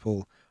since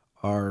people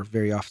are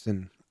very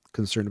often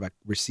concerned about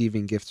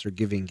receiving gifts or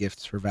giving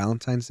gifts for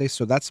Valentine's Day.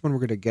 So that's when we're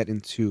going to get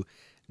into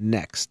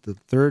next. The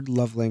third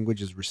love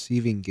language is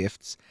receiving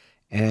gifts.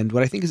 And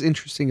what I think is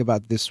interesting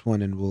about this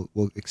one, and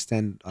we'll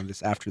extend on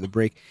this after the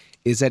break,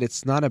 is that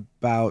it's not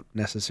about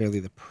necessarily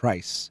the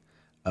price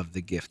of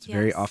the gift.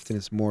 Very Yes. often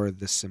it's more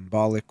the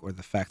symbolic or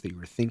the fact that you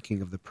were thinking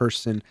of the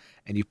person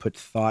and you put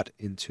thought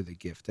into the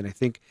gift. And I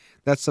think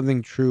that's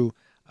something true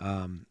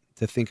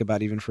to think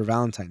about even for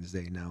Valentine's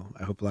Day now.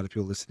 I hope a lot of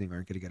people listening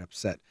aren't going to get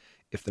upset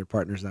if their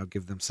partners now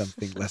give them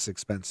something less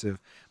expensive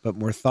but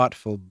more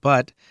thoughtful.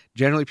 But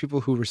generally,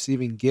 people who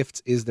receiving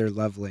gifts is their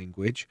love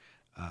language.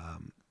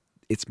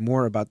 It's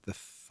more about the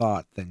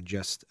thought than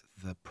just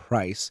the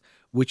price,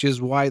 which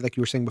is why, like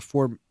you were saying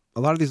before, a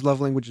lot of these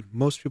love languages,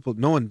 most people,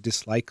 no one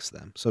dislikes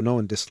them. So no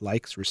one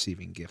dislikes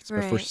receiving gifts.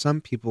 But for Right.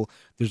 some people,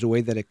 there's a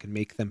way that it can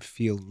make them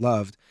feel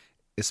loved,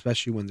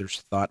 especially when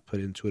there's thought put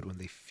into it, when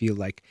they feel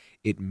like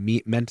it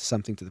meant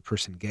something to the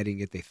person getting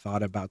it. They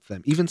thought about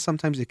them. Even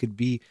sometimes it could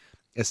be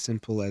as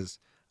simple as,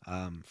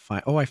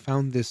 I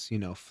found this,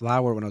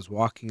 flower when I was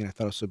walking and I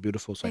thought it was so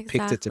beautiful, so I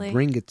picked it to Exactly.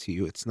 bring it to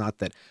you. It's not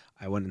that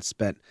I went and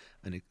spent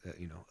a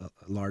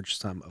large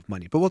sum of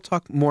money. But we'll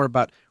talk more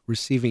about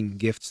receiving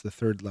gifts, the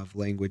third love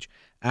language,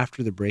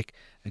 after the break.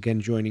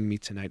 Again, joining me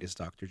tonight is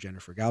Dr.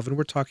 Jennifer Galvin.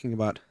 We're talking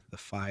about the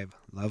 5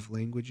 love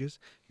languages.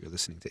 You're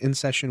listening to In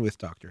Session with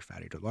Dr.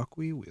 Fadi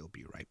Dolakwi. We'll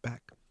be right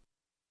back.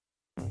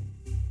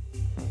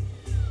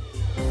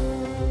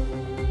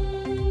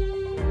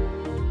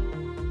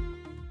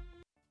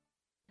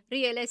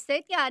 ریل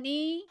استیت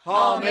یعنی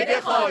حامد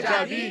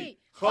خواجوی،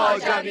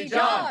 خواجوی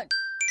جان.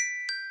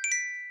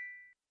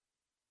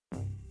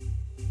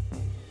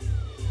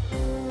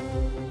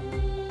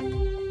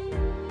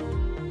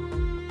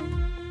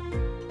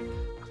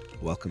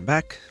 Welcome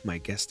back. My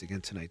guest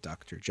again tonight,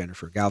 Dr.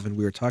 Jennifer Galvin.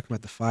 We were talking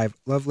about the 5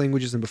 love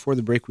languages, and before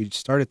the break, we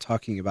started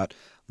talking about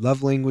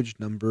love language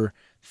number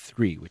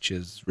 3, which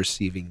is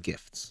receiving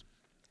gifts.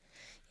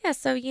 Yeah,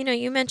 so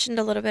you mentioned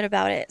a little bit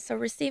about it. So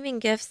receiving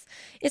gifts,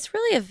 it's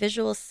really a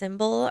visual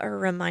symbol or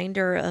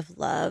reminder of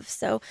love.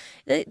 So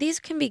these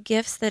can be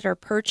gifts that are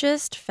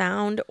purchased,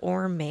 found,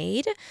 or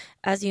made.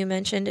 As you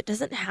mentioned, it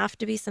doesn't have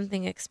to be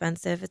something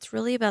expensive. It's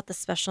really about the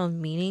special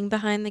meaning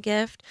behind the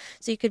gift.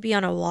 So you could be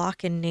on a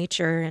walk in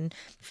nature and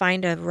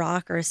find a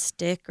rock or a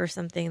stick or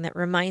something that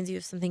reminds you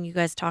of something you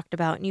guys talked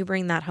about, and you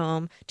bring that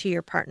home to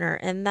your partner,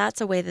 and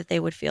that's a way that they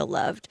would feel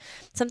loved,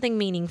 something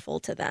meaningful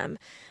to them.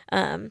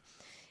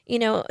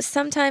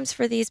 Sometimes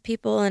for these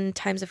people in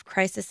times of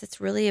crisis,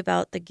 it's really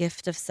about the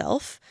gift of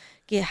self.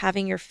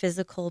 Having your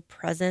physical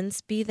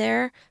presence be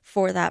there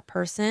for that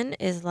person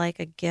is like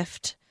a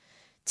gift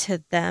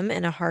to them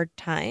in a hard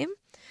time.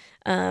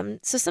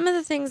 So some of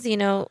the things,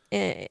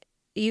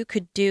 you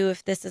could do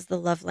if this is the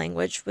love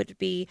language would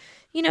be,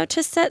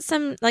 to set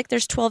some, like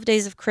there's 12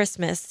 days of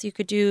Christmas. You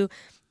could do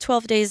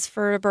 12 days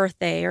for a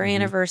birthday or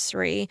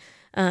anniversary.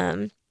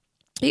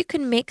 You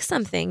can make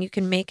something. You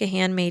can make a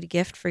handmade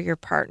gift for your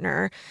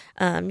partner.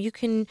 You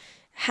can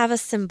have a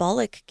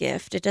symbolic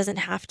gift. It doesn't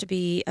have to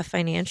be a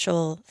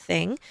financial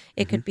thing.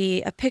 It could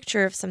be a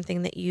picture of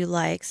something that you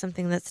like,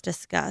 something that's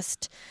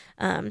discussed.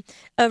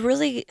 A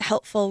really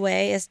helpful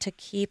way is to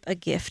keep a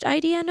gift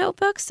idea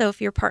notebook. So if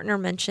your partner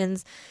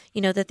mentions,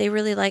 that they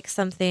really like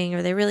something,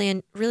 or they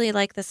really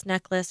like this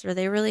necklace, or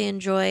they really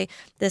enjoy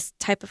this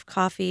type of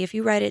coffee, if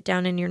you write it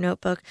down in your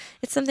notebook,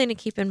 it's something to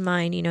keep in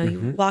mind.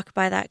 You walk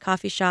by that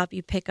coffee shop,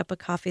 you pick up a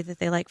coffee that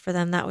they like for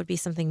them. That would be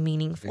something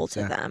meaningful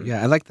to them.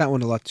 Yeah, I like that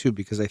one a lot too,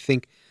 because I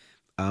think,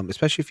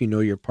 especially if you know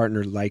your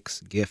partner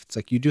likes gifts,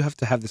 like you do have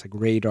to have this like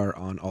radar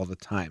on all the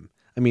time.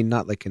 I mean,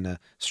 not like in a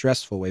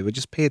stressful way, but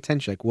just pay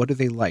attention. Like, what do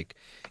they like?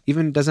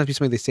 Even it doesn't have to be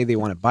something they say they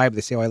want to buy, but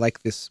they say, oh, I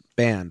like this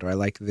band, or I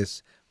like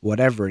this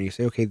whatever. And you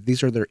say, okay,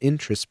 these are their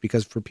interests,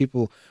 because for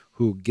people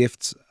who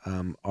gifts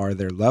are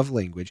their love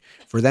language,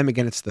 for them,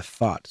 again, it's the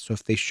thought. So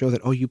if they show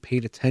that, oh, you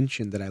paid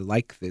attention, that I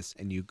like this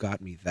and you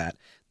got me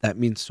that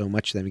means so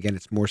much to them. Again,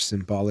 it's more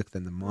symbolic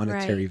than the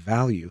monetary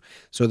value.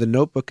 So the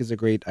notebook is a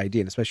great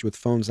idea, and especially with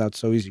phones now, it's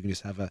so easy. You can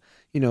just have a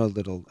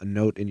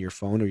note in your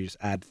phone, or you just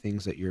add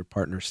things that your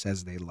partner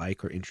says they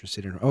like or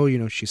interested in. Oh,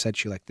 she said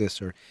she liked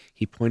this, or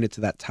he pointed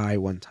to that tie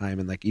one time.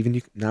 And like,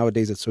 even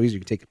nowadays, it's so easy.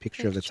 You can take a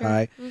picture of the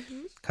tie,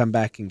 come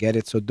back and get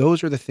it. So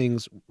those are the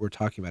things we're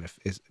talking about.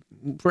 Is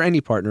for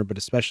any partner, but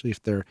especially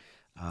if they're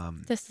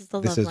This is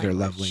the this love is language. their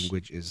love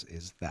language.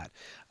 Is that?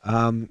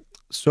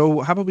 So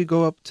how about we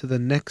go up to the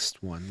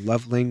next one,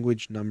 love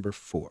language number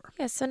 4.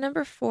 Yeah, so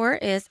number 4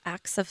 is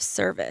acts of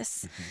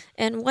service.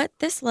 And what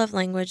this love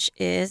language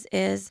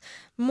is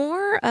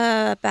more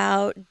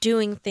about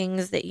doing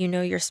things that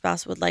your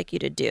spouse would like you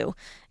to do.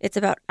 It's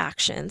about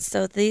actions.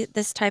 So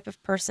this type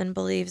of person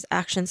believes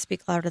actions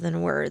speak louder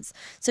than words.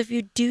 So if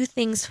you do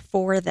things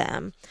for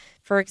them,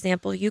 for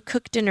example, you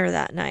cook dinner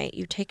that night,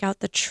 you take out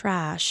the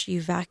trash,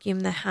 you vacuum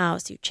the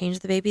house, you change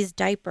the baby's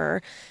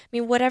diaper. I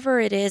mean, whatever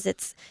it is,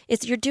 it's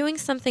you're doing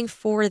something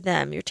for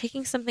them. You're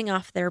taking something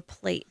off their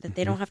plate that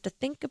they don't have to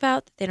think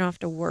about, that they don't have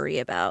to worry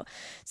about.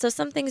 So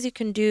some things you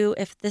can do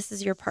if this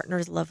is your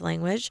partner's love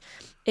language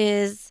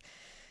is,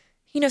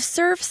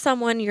 serve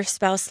someone your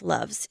spouse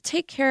loves.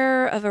 Take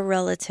care of a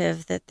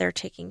relative that they're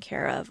taking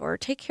care of, or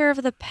take care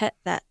of the pet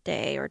that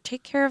day, or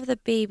take care of the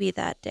baby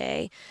that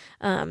day.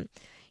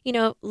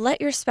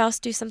 Let your spouse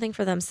do something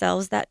for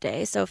themselves that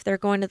day. So if they're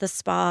going to the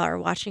spa or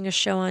watching a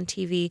show on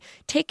TV,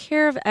 take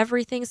care of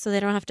everything so they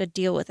don't have to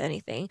deal with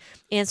anything.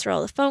 Answer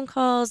all the phone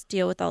calls,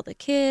 deal with all the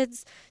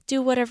kids,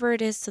 do whatever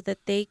it is so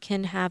that they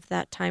can have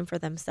that time for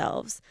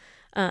themselves.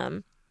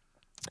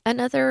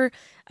 Another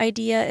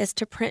idea is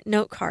to print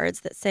note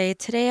cards that say,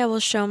 today I will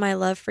show my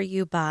love for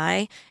you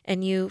by,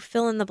 and you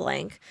fill in the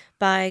blank,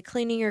 by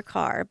cleaning your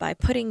car, by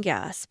putting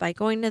gas, by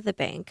going to the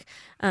bank,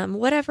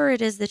 whatever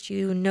it is that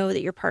you know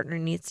that your partner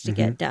needs to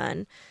get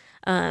done.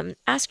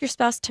 Ask your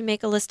spouse to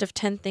make a list of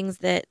 10 things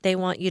that they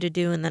want you to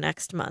do in the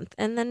next month,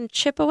 and then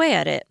chip away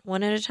at it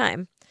one at a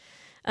time.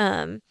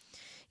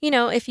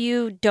 If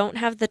you don't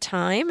have the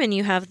time and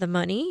you have the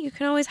money, you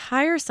can always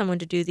hire someone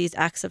to do these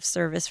acts of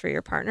service for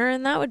your partner,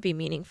 and that would be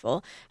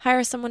meaningful.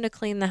 Hire someone to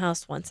clean the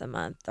house once a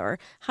month, or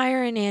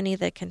hire a nanny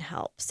that can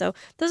help. So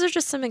those are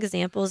just some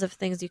examples of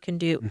things you can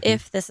do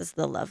if this is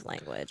the love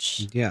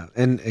language. Yeah.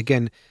 And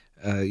again,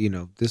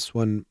 this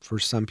one, for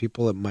some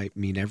people, it might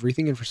mean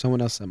everything, and for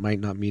someone else, it might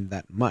not mean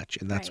that much.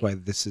 And that's why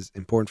this is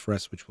important for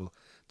us, which we'll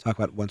talk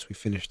about once we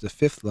finish the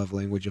fifth love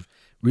language, of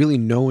really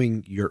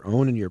knowing your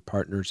own and your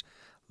partner's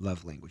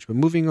love language. But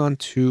moving on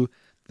to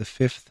the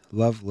fifth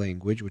love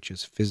language, which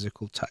is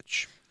physical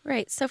touch.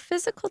 Right. So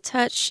physical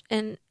touch,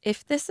 and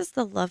if this is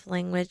the love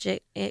language,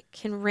 it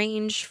can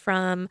range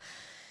from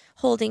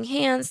holding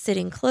hands,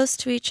 sitting close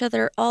to each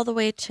other, all the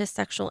way to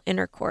sexual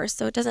intercourse.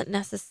 So it doesn't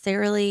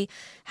necessarily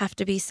have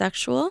to be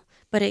sexual,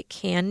 but it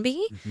can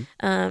be.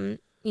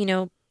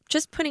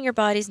 Just putting your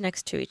bodies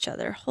next to each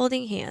other,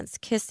 holding hands,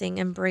 kissing,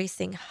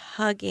 embracing,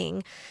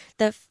 hugging.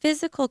 The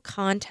physical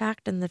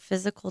contact and the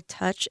physical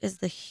touch is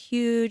the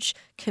huge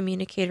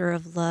communicator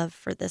of love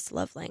for this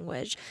love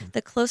language.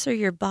 The closer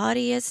your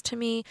body is to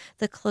me,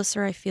 the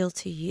closer I feel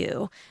to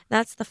you.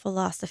 That's the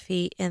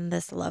philosophy in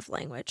this love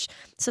language.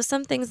 So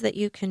some things that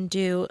you can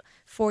do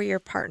for your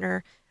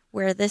partner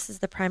where this is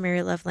the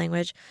primary love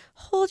language: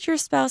 hold your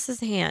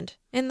spouse's hand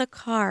in the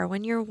car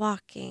when you're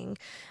walking,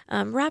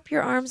 wrap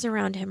your arms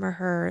around him or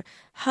her,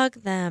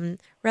 hug them,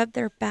 rub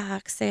their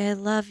back, say I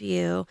love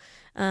you,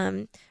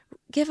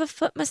 give a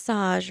foot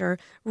massage, or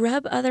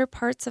rub other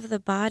parts of the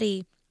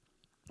body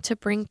to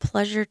bring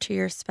pleasure to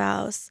your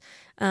spouse.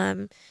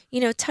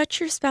 Touch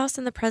your spouse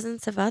in the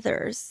presence of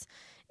others.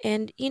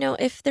 And,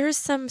 if there's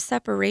some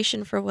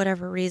separation for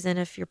whatever reason,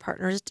 if your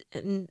partner's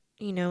in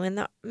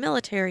the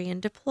military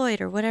and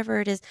deployed or whatever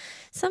it is,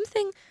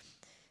 something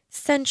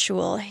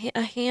sensual,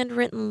 a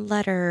handwritten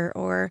letter,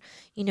 or,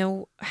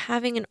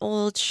 having an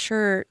old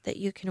shirt that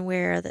you can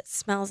wear that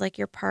smells like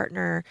your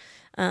partner,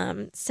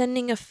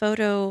 sending a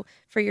photo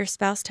for your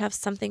spouse to have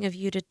something of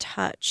you to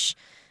touch,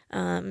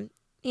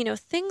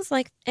 things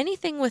like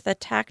anything with a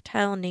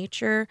tactile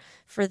nature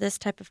for this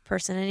type of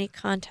person, any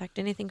contact,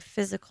 anything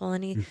physical,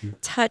 any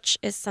touch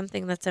is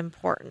something that's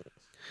important.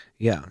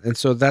 Yeah. And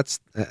so that's,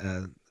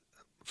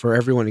 for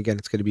everyone, again,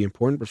 it's going to be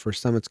important, but for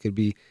some, it's going to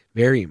be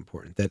very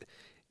important that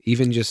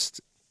even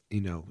just,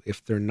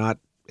 if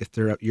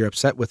you're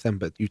upset with them,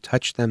 but you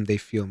touch them, they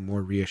feel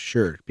more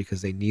reassured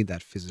because they need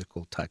that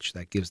physical touch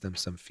that gives them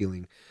some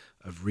feeling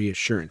of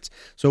reassurance.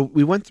 So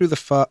we went through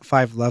the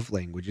five love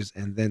languages,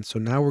 and then so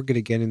now we're going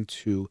to get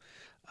into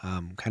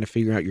kind of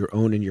figuring out your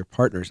own and your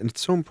partner's. And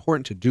it's so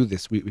important to do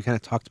this. We kind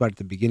of talked about it at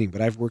the beginning,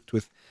 but I've worked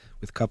with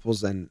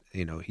couples, and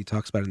he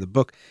talks about it in the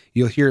book.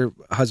 You'll hear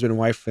a husband and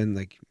wife,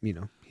 and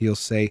he'll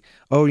say,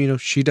 oh,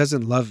 she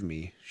doesn't love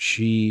me.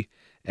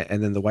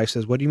 And then the wife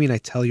says, what do you mean? I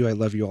tell you I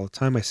love you all the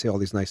time. I say all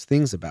these nice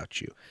things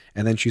about you.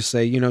 And then she'll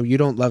say, you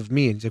don't love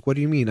me. And he's like, what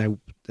do you mean?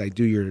 I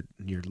do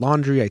your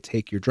laundry. I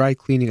take your dry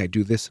cleaning. I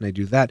do this and I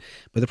do that.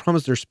 But the problem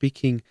is they're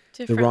speaking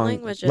different the wrong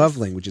languages. Love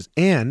languages.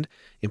 And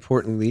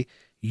importantly,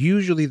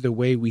 usually the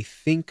way we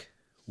think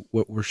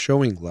what we're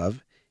showing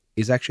love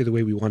is actually the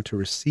way we want to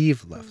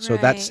receive love. Right. So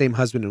that same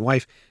husband and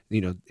wife,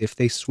 if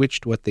they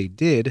switched what they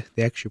did,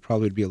 they actually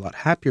probably would be a lot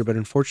happier. But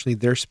unfortunately,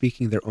 they're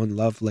speaking their own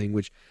love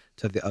language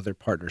to the other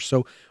partner.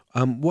 So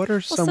what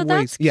are some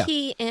ways? That's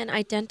key in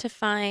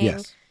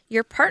identifying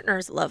your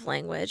partner's love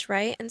language,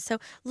 right? And so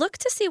look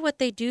to see what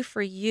they do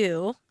for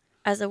you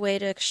as a way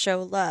to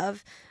show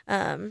love.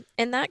 And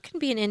that can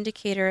be an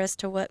indicator as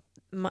to what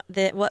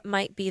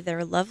might be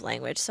their love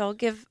language. So I'll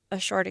give a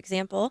short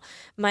example.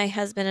 My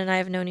husband and I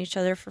have known each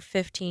other for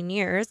 15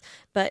 years,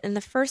 but in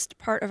the first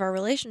part of our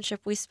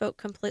relationship, we spoke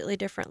completely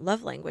different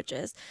love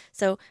languages.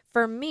 So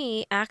for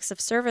me, acts of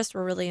service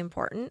were really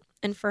important,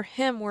 and for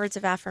him, words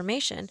of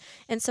affirmation.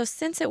 And so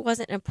since it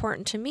wasn't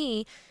important to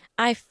me,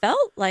 I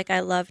felt like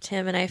I loved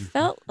him, and I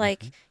felt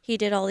like he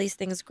did all these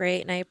things great,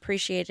 and I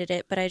appreciated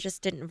it, but I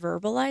just didn't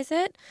verbalize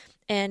it.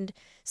 And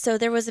so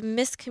there was a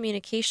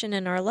miscommunication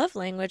in our love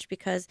language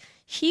because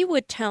he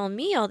would tell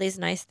me all these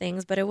nice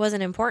things, but it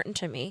wasn't important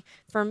to me.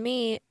 For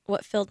me,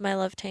 what filled my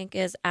love tank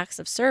is acts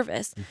of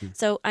service.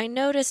 So I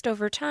noticed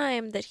over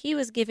time that he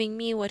was giving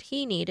me what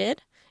he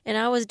needed, and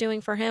I was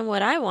doing for him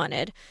what I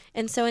wanted.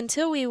 And so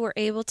until we were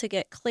able to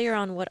get clear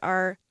on what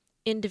our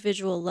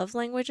individual love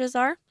languages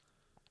are,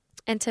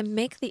 and to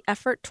make the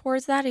effort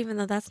towards that, even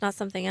though that's not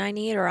something I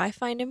need or I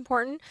find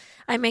important,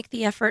 I make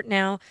the effort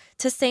now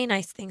to say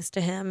nice things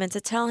to him and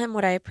to tell him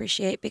what I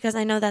appreciate because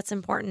I know that's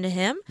important to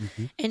him.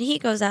 Mm-hmm. And he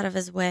goes out of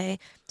his way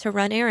to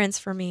run errands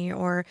for me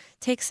or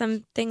take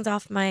some things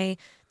off my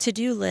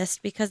to-do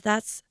list because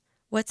that's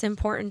what's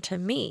important to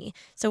me.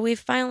 So we've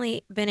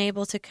finally been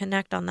able to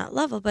connect on that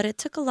level, but it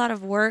took a lot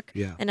of work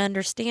and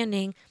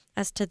understanding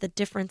as to the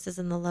differences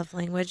in the love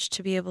language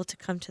to be able to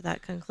come to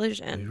that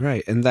conclusion.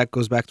 Right. And that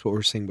goes back to what we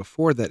were saying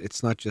before, that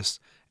it's not just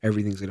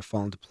everything's going to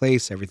fall into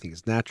place, everything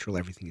is natural,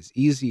 everything is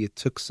easy. It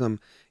took some,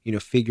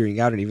 figuring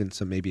out and even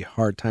some maybe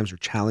hard times or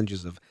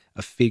challenges of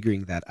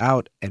figuring that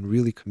out and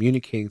really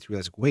communicating through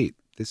that. Wait,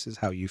 this is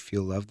how you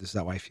feel loved. This is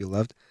how I feel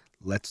loved.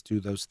 Let's do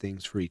those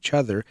things for each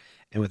other.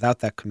 And without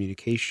that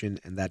communication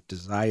and that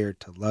desire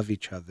to love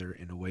each other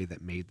in a way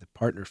that made the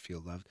partner feel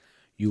loved,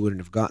 you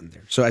wouldn't have gotten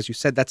there. So as you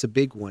said, that's a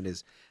big one,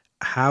 is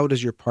how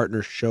does your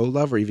partner show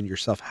love, or even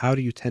yourself? How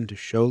do you tend to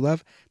show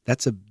love?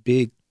 That's a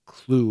big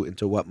clue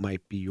into what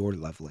might be your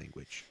love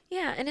language.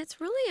 Yeah, and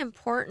it's really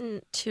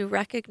important to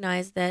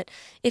recognize that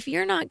if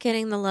you're not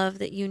getting the love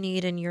that you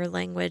need in your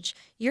language,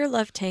 your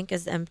love tank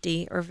is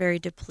empty or very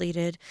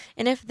depleted.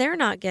 And if they're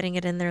not getting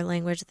it in their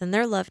language, then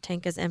their love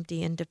tank is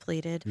empty and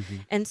depleted. Mm-hmm.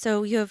 And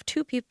so you have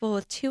two people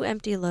with two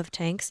empty love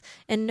tanks,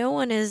 and no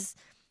one is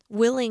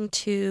willing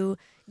to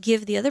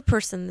give the other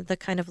person the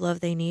kind of love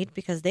they need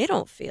because they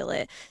don't feel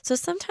it. So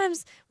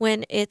sometimes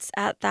when it's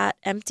at that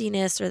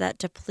emptiness or that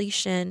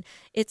depletion,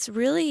 it's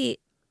really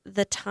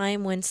the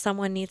time when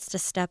someone needs to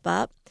step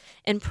up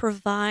and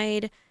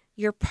provide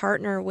your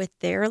partner with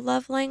their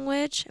love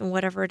language and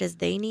whatever it is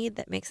they need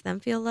that makes them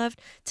feel loved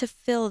to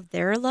fill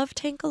their love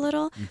tank a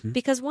little. Mm-hmm.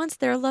 Because once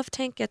their love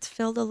tank gets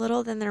filled a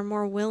little, then they're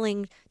more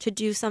willing to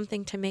do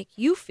something to make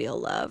you feel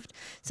loved.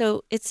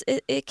 So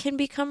it can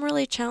become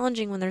really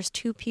challenging when there's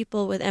two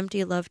people with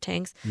empty love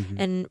tanks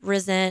and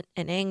resent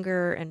and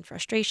anger and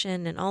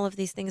frustration and all of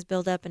these things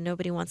build up and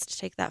nobody wants to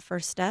take that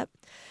first step.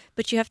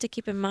 But you have to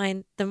keep in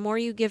mind, the more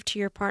you give to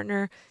your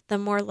partner, the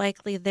more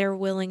likely they're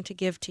willing to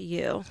give to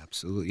you.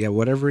 Absolutely. Yeah,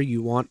 whatever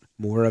you want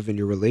more of in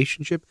your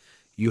relationship,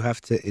 you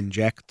have to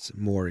inject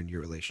more in your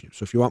relationship.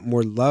 So if you want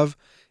more love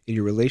in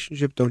your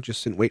relationship, don't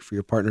just sit and wait for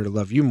your partner to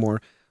love you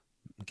more.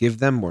 Give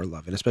them more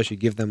love, and especially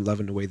give them love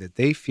in a way that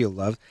they feel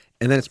loved,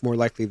 and then it's more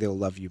likely they'll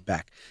love you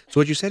back. So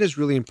what you said is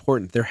really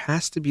important. There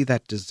has to be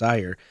that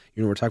desire,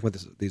 we're talking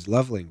about these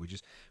love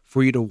languages,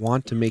 for you to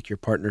want to make your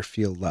partner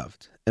feel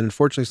loved. And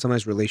unfortunately,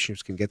 sometimes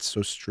relationships can get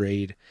so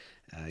strayed,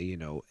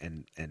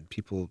 and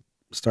people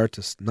start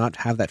to not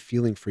have that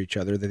feeling for each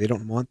other, that they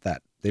don't want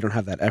that. They don't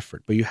have that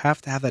effort. But you have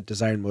to have that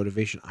desire and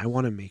motivation. I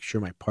want to make sure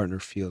my partner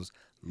feels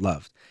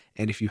loved.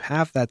 And if you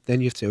have that,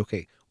 then you have to say,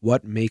 okay,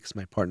 what makes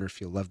my partner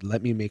feel loved?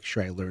 Let me make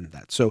sure I learn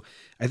that. So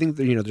I think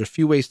that, there's a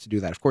few ways to do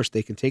that. Of course,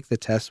 they can take the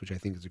test, which I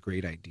think is a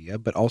great idea,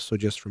 but also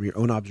just from your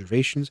own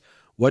observations,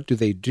 what do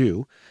they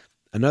do?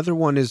 Another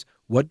one is,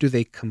 what do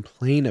they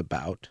complain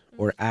about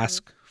or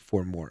ask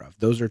for more of?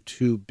 Those are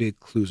two big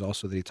clues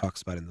also that he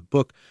talks about in the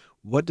book.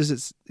 What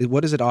is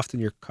it often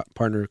your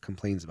partner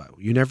complains about?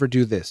 You never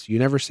do this. You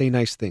never say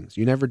nice things.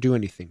 You never do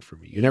anything for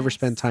me. You never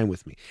spend time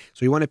with me.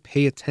 So you want to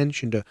pay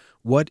attention to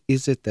what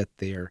is it that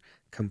they're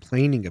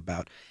complaining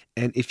about.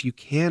 And if you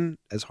can,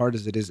 as hard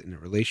as it is in a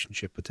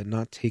relationship, but to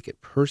not take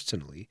it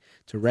personally,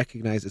 to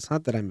recognize it's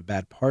not that I'm a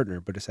bad partner,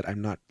 but it's that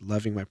I'm not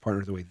loving my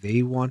partner the way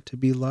they want to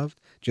be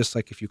loved. Just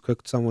like if you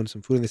cooked someone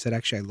some food and they said,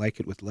 actually, I like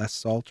it with less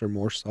salt or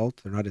more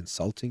salt, they're not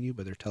insulting you,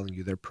 but they're telling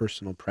you their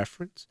personal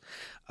preference.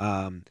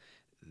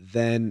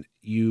 Then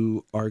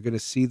you are going to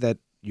see that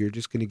you're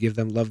just going to give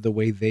them love the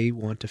way they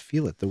want to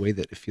feel it, the way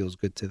that it feels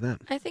good to them.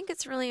 I think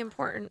it's really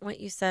important what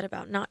you said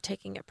about not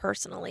taking it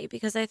personally,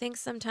 because I think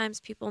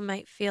sometimes people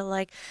might feel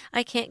like,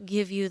 I can't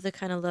give you the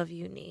kind of love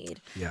you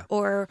need,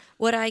 or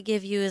what I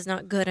give you is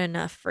not good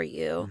enough for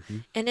you.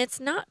 And it's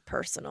not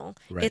personal.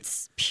 Right.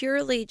 It's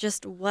purely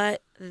just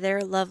what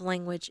their love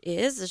language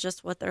is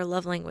just what their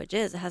love language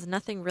is. It has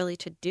nothing really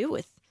to do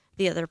with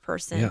the other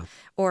person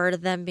or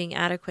them being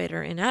adequate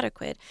or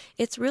inadequate.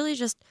 It's really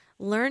just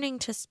learning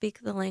to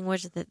speak the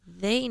language that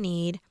they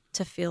need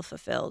to feel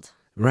fulfilled.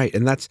 Right.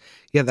 And that's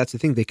the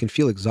thing. They can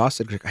feel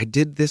exhausted. Like, I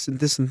did this and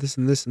this and this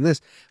and this and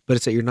this, but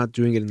it's that you're not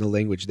doing it in the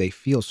language they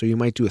feel. So you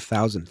might do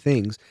 1,000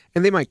 things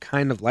and they might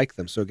kind of like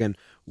them. So again,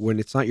 when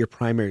it's not your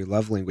primary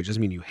love language,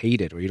 doesn't mean you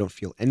hate it or you don't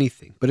feel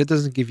anything, but it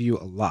doesn't give you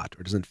a lot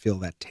or doesn't fill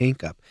that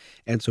tank up.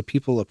 And so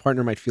a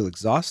partner might feel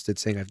exhausted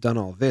saying, I've done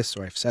all this,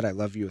 or I've said I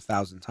love you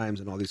 1,000 times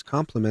and all these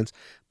compliments,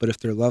 but if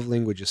their love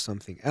language is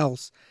something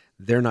else,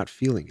 they're not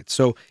feeling it.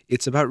 So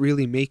it's about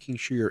really making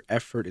sure your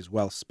effort is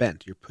well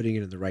spent. You're putting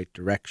it in the right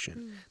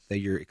direction, that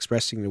you're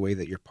expressing in a way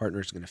that your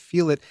partner is going to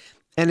feel it.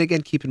 And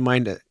again, keep in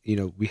mind that,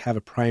 we have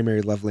a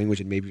primary love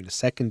language and maybe even a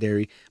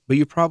secondary, but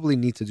you probably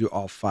need to do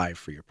all 5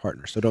 for your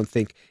partner. So don't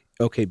think,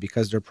 okay,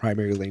 because their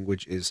primary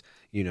language is,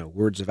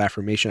 words of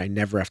affirmation, I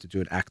never have to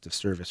do an act of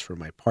service for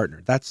my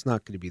partner. That's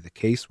not going to be the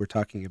case. We're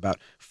talking about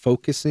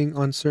focusing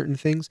on certain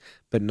things,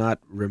 but not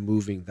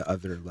removing the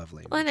other love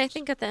languages. Well, and I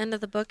think at the end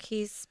of the book,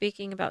 he's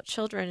speaking about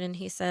children, and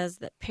he says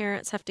that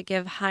parents have to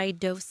give high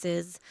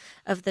doses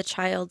of the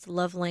child's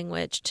love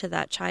language to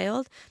that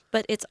child.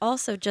 But it's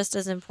also just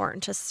as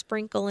important to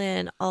sprinkle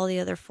in all the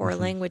other four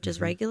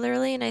languages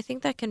regularly. And I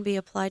think that can be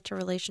applied to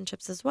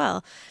relationships as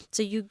well.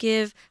 So you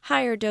give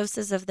higher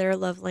doses of their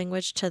love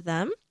language to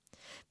them,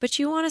 but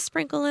you want to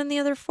sprinkle in the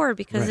other four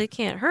because Right. it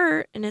can't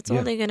hurt and it's Yeah.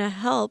 only going to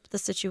help the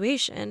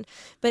situation.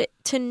 But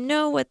to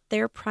know what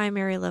their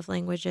primary love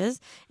language is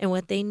and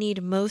what they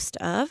need most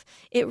of,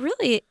 it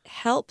really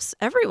helps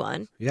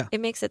everyone. Yeah. It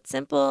makes it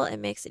simple, it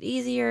makes it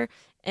easier,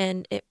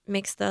 and it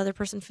makes the other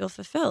person feel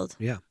fulfilled.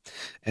 Yeah.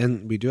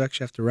 And we do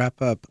actually have to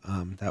wrap up.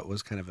 That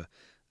was kind of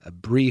a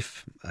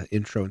brief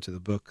intro into the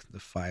book, The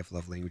 5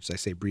 Love Languages. I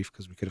say brief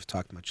because we could have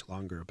talked much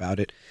longer about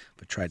it,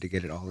 but tried to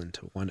get it all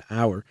into 1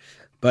 hour.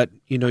 But,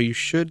 you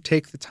should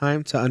take the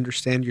time to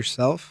understand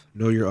yourself,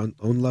 know your own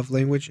love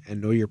language,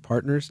 and know your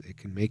partner's. It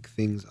can make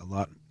things a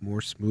lot more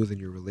smooth in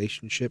your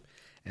relationship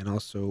and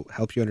also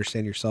help you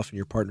understand yourself and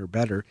your partner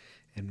better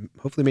and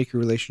hopefully make your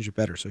relationship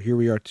better. So here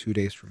we are 2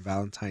 days from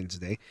Valentine's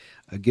Day.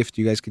 A gift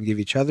you guys can give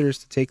each other is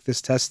to take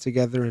this test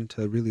together and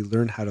to really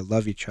learn how to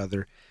love each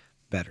other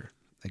better.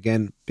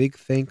 Again, big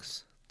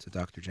thanks to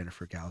Dr.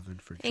 Jennifer Galvin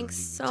for joining Thanks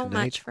me so tonight.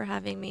 much for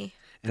having me.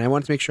 And I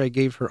wanted to make sure I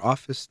gave her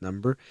office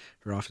number.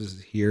 Her office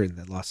is here in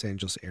the Los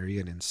Angeles area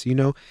in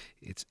Encino.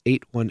 It's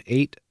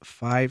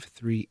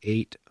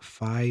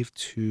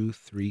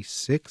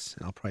 818-538-5236.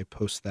 And I'll probably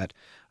post that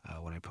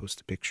when I post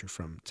a picture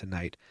from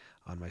tonight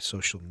on my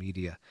social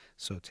media.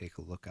 So take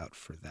a look out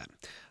for that.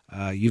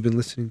 You've been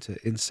listening to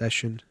In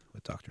Session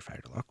with Dr.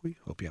 Fadi Holakouee.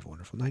 Hope you have a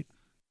wonderful night.